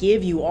can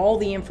give you all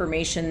the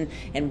information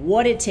and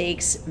what it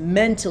takes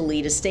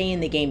mentally to stay in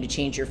the game to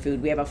change your food.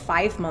 We have a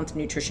 5-month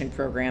nutrition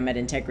program at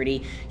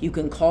Integrity. You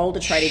can call to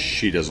try to...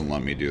 She doesn't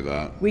let me do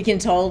that. You can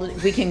call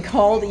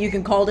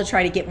to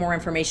try to get more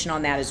information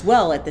on that as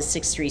well at the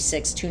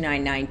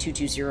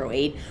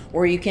 636-299-2208,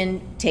 or you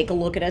can take a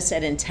look at us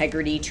at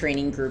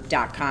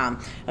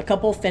integritytraininggroup.com. A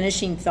couple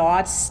finishing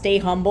thoughts: stay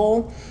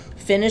humble.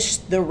 Finish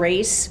the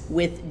race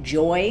with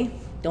joy.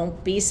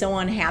 Don't be so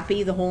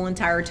unhappy the whole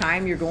entire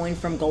time you're going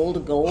from goal to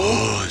goal.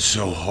 Oh, it's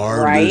so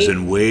hard, right?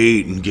 Losing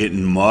weight and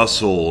getting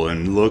muscle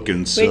and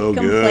looking so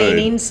good. Quit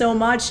complaining so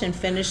much and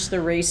finish the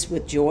race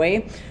with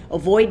joy.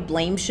 Avoid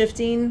blame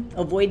shifting.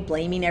 Avoid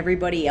blaming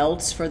everybody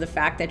else for the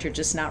fact that you're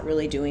just not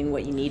really doing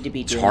what you need to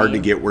be doing. It's hard to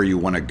get where you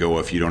want to go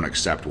if you don't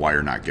accept why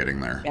you're not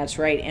getting there. That's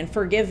right. And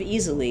forgive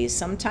easily.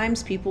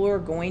 Sometimes people are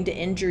going to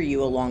injure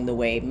you along the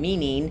way,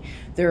 meaning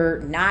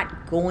they're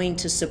not going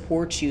to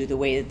support you the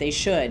way that they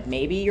should.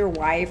 Maybe your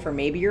wife or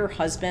maybe your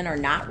husband are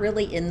not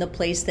really in the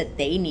place that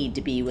they need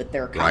to be with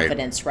their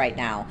confidence right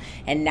now.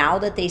 And now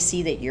that they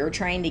see that you're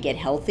trying to get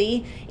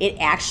healthy, it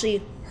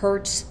actually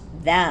hurts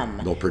them.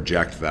 They'll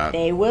project that.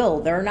 They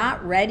will. They're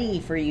not ready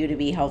for you to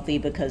be healthy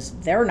because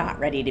they're not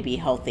ready to be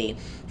healthy.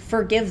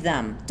 Forgive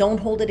them.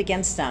 Don't hold it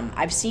against them.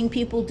 I've seen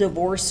people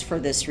divorce for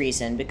this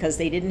reason, because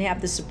they didn't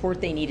have the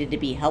support they needed to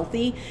be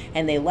healthy,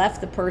 and they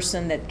left the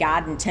person that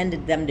God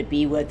intended them to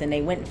be with, and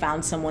they went and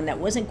found someone that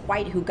wasn't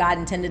quite who God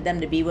intended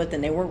them to be with,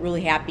 and they weren't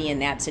really happy in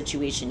that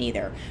situation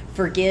either.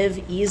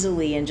 Forgive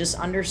easily and just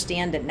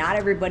understand that not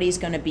everybody's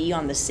going to be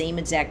on the same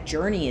exact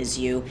journey as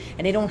you,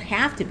 and they don't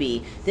have to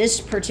be. This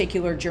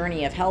particular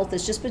journey of health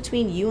is just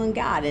between you and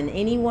God and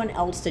anyone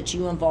else that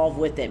you involve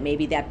with it.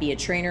 Maybe that be a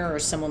trainer or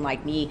someone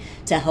like me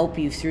to help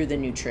you through the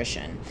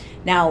nutrition.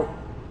 Now,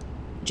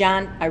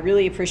 John, I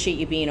really appreciate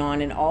you being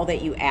on and all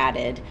that you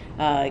added.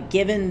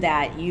 Given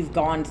that you've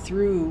gone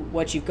through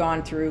what you've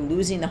gone through,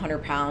 losing the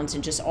 100 pounds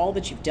and just all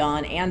that you've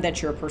done, and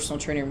that you're a personal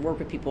trainer and work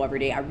with people every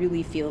day, I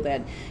really feel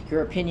that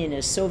your opinion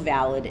is so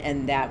valid,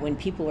 and that when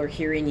people are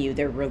hearing you,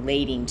 they're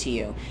relating to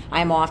you.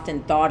 I'm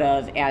often thought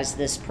of as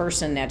this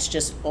person that's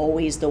just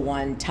always the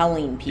one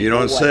telling people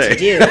what to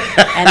do,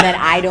 and that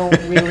I don't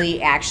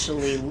really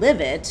actually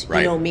live it.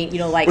 Right.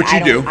 Like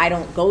I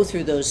don't go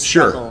through those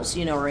struggles,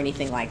 or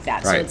anything like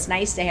that. Right. So it's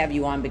nice to have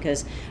you on,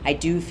 because I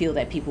do feel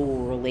that people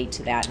will relate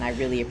to that, and I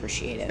really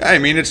appreciate it. I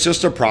mean, it's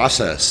just a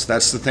process.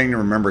 That's the thing to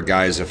remember,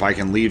 guys. If I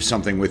can leave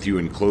something with you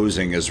in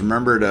closing, is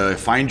remember to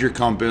find your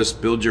compass,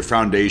 build your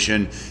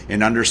foundation,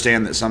 and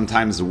understand that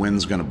sometimes the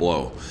wind's going to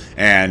blow.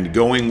 And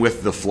going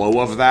with the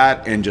flow of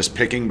that and just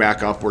picking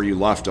back up where you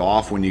left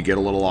off when you get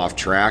a little off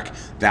track,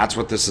 that's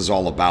what this is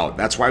all about.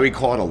 That's why we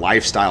call it a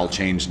lifestyle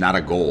change, not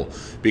a goal.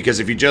 Because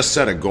if you just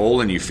set a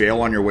goal and you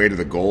fail on your way to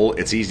the goal,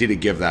 it's easy to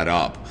give that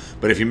up.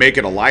 But if you make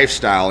it a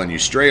lifestyle and you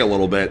stray a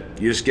little bit,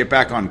 you just get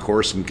back on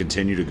course and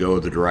continue to go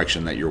the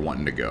direction that you're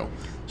wanting to go.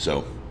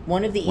 So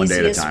one of the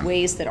easiest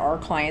ways that our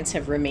clients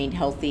have remained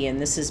healthy,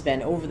 and this has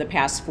been over the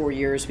past 4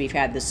 years, we've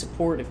had the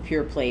support of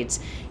Pure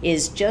Plates,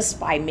 is just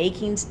by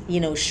making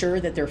sure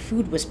that their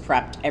food was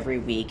prepped every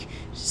week.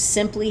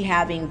 Simply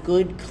having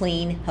good,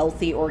 clean,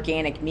 healthy,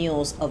 organic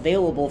meals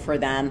available for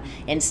them,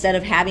 instead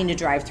of having to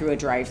drive through a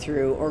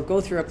drive-through or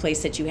go through a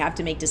place that you have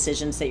to make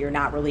decisions that you're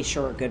not really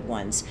sure are good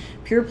ones.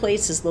 Pure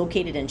Plates is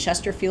located in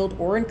Chesterfield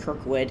or in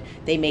Kirkwood.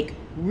 They make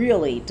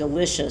really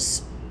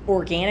delicious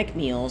organic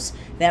meals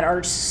that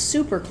are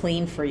super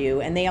clean for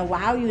you, and they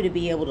allow you to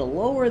be able to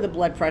lower the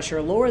blood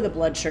pressure, lower the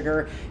blood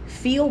sugar,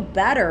 feel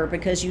better,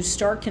 because you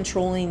start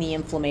controlling the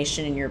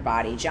inflammation in your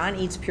body. John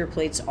eats Pure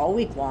Plates all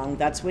week long.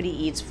 That's what he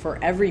eats for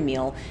every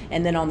meal,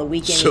 and then on the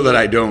weekend, so that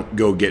I don't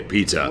go get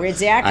pizza.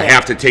 Exactly. I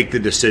have to take the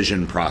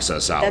decision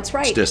process out. That's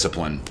right. It's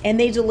discipline. And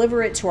they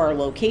deliver it to our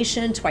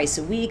location twice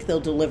a week. They'll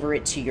deliver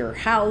it to your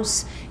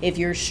house. If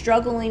you're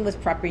struggling with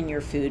prepping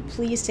your food,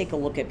 please take a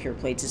look at Pure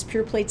Plates. It's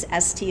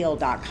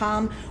pureplatesstl.com.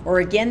 Or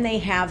again, they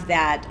have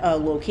that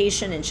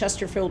location in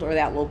Chesterfield or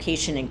that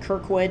location in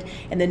Kirkwood.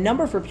 And the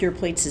number for Pure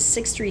Plates is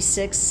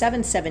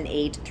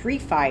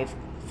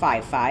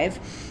 636-778-3555.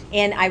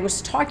 And I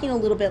was talking a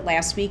little bit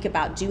last week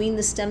about doing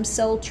the stem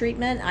cell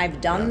treatment.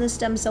 I've done the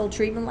stem cell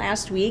treatment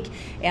last week,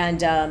 and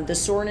the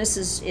soreness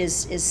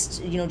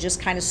is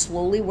just kind of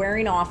slowly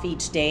wearing off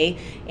each day.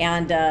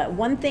 And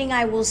one thing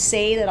I will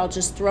say that I'll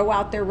just throw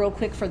out there real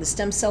quick for the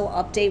stem cell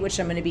update, which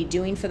I'm going to be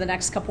doing for the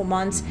next couple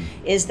months,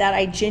 is that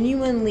I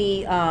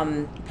genuinely,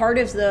 part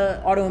of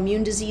the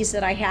autoimmune disease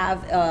that I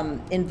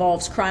have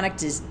involves chronic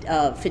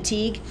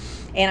fatigue.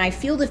 And I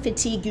feel the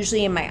fatigue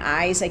usually in my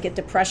eyes. I get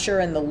the pressure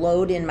and the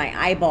load in my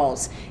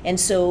eyeballs. And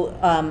so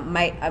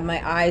my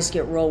eyes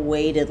get real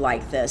weighted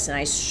like this. And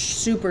I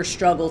super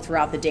struggle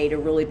throughout the day to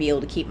really be able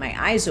to keep my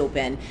eyes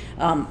open.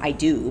 I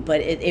do,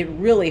 but it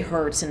really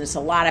hurts and it's a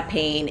lot of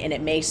pain. And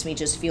it makes me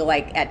just feel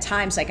like at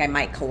times like I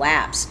might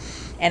collapse.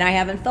 And I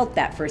haven't felt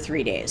that for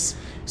 3 days.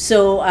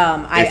 So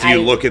if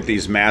you look at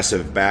these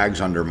massive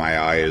bags under my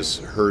eyes,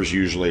 hers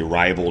usually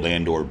rivaled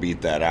and or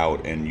beat that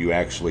out, and you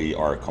actually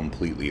are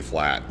completely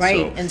flat.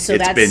 Right, and so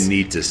it's that's been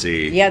neat to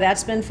see. Yeah,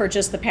 that's been for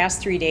just the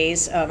past 3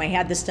 days. I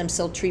had the stem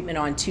cell treatment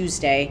on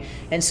Tuesday,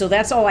 and so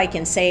that's all I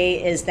can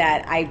say is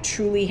that I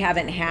truly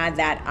haven't had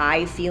that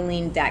eye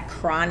feeling, that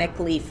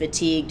chronically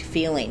fatigued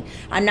feeling.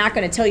 I'm not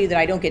going to tell you that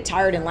I don't get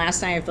tired, and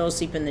last night I fell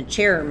asleep in the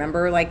chair.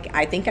 Remember, like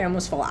I think I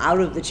almost fell out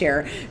of the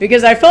chair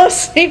because I fell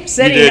asleep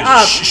sitting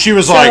up. She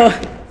was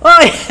like, well,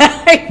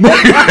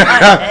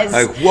 yeah,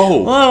 like,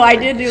 whoa. Whoa, I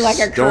did do like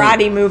a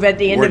karate move at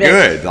the end of it.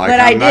 We're good. Like, but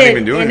I'm I not did,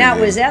 even doing and that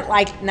anything. was at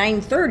like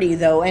 9:30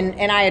 though,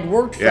 and I had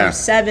worked from Yeah.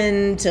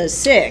 7 to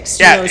 6.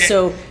 Yeah,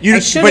 So I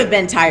should have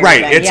been tired.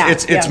 Right. Then.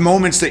 It's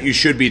moments that you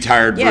should be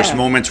tired versus Yeah.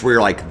 moments where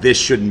you're like, this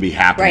shouldn't be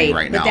happening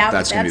right But now.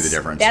 That's going to be the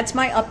difference. That's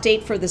my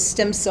update for the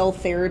stem cell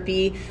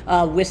therapy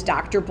with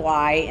Dr.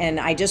 Bly. And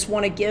I just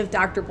want to give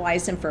Dr.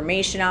 Bly's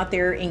information out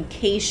there in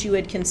case you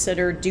had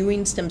considered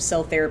doing stem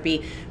cell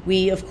therapy.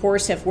 We, of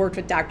course, have worked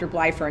with Dr.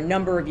 Bly for a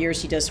number of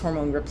years. He does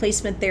hormone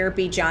replacement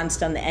therapy. John's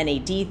done the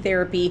NAD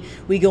therapy.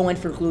 We go in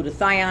for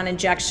glutathione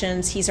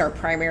injections. He's our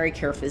primary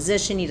care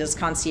physician. He does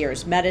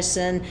concierge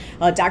medicine.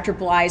 Dr.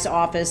 Bly's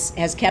office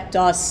has kept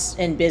us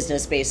in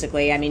business,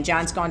 basically. I mean,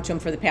 John's gone to him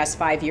for the past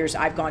 5 years.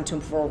 I've gone to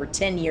him for over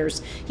 10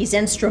 years. He's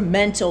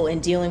instrumental in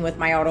dealing with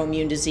my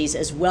autoimmune disease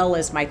as well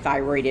as my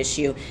thyroid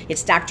issue.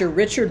 It's Dr.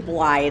 Richard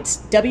Bly.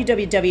 It's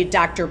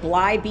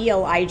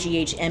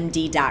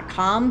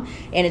www.drbly.com,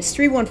 and it's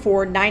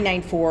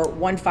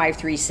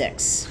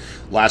 314-994-1536.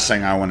 Last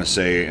thing I want to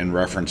say in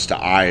reference to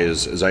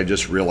eyes is I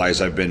just realized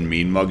I've been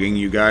mean mugging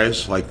you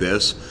guys like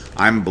this.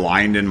 I'm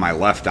blind in my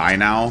left eye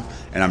now,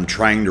 and I'm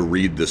trying to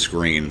read the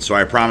screen. So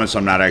I promise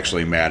I'm not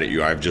actually mad at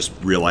you. I've just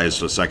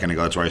realized a second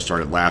ago, that's why I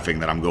started laughing,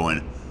 that I'm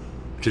going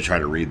to try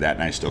to read that,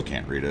 and I still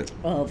can't read it.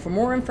 Well, for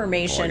more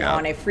information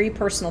on a free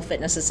personal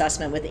fitness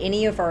assessment with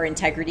any of our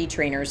Integrity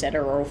trainers at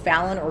our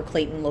O'Fallon or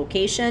Clayton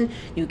location,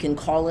 you can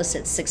call us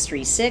at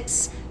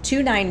 636-299-2208.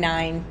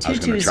 I was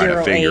going to try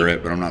to figure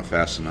it, but I'm not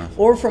fast enough.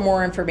 Or for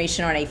more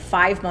information on a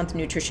 5-month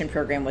nutrition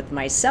program with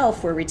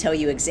myself where we tell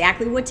you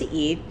exactly what to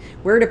eat,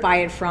 where to buy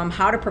it from,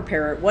 how to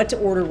prepare it, what to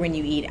order when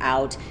you eat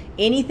out,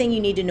 anything you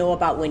need to know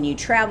about when you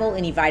travel,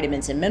 any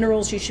vitamins and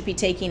minerals you should be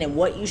taking, and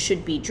what you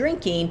should be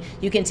drinking,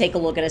 you can take a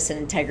look at us at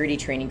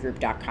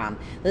integritytraininggroup.com.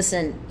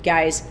 Listen,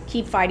 guys,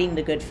 keep fighting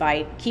the good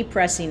fight, keep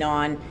pressing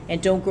on,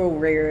 and don't grow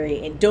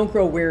weary in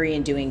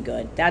doing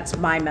good. That's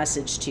my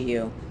message to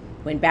you.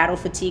 When battle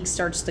fatigue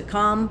starts to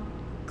come,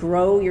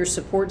 grow your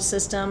support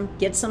system,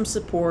 get some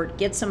support,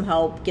 get some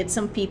help, get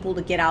some people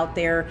to get out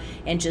there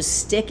and just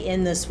stick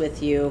in this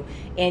with you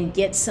and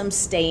get some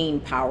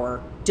staying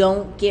power.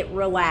 Don't get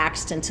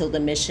relaxed until the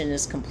mission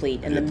is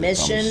complete. And the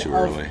mission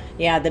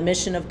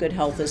of good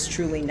health is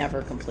truly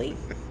never complete.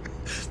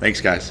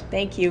 Thanks, guys.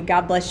 Thank you.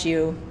 God bless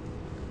you.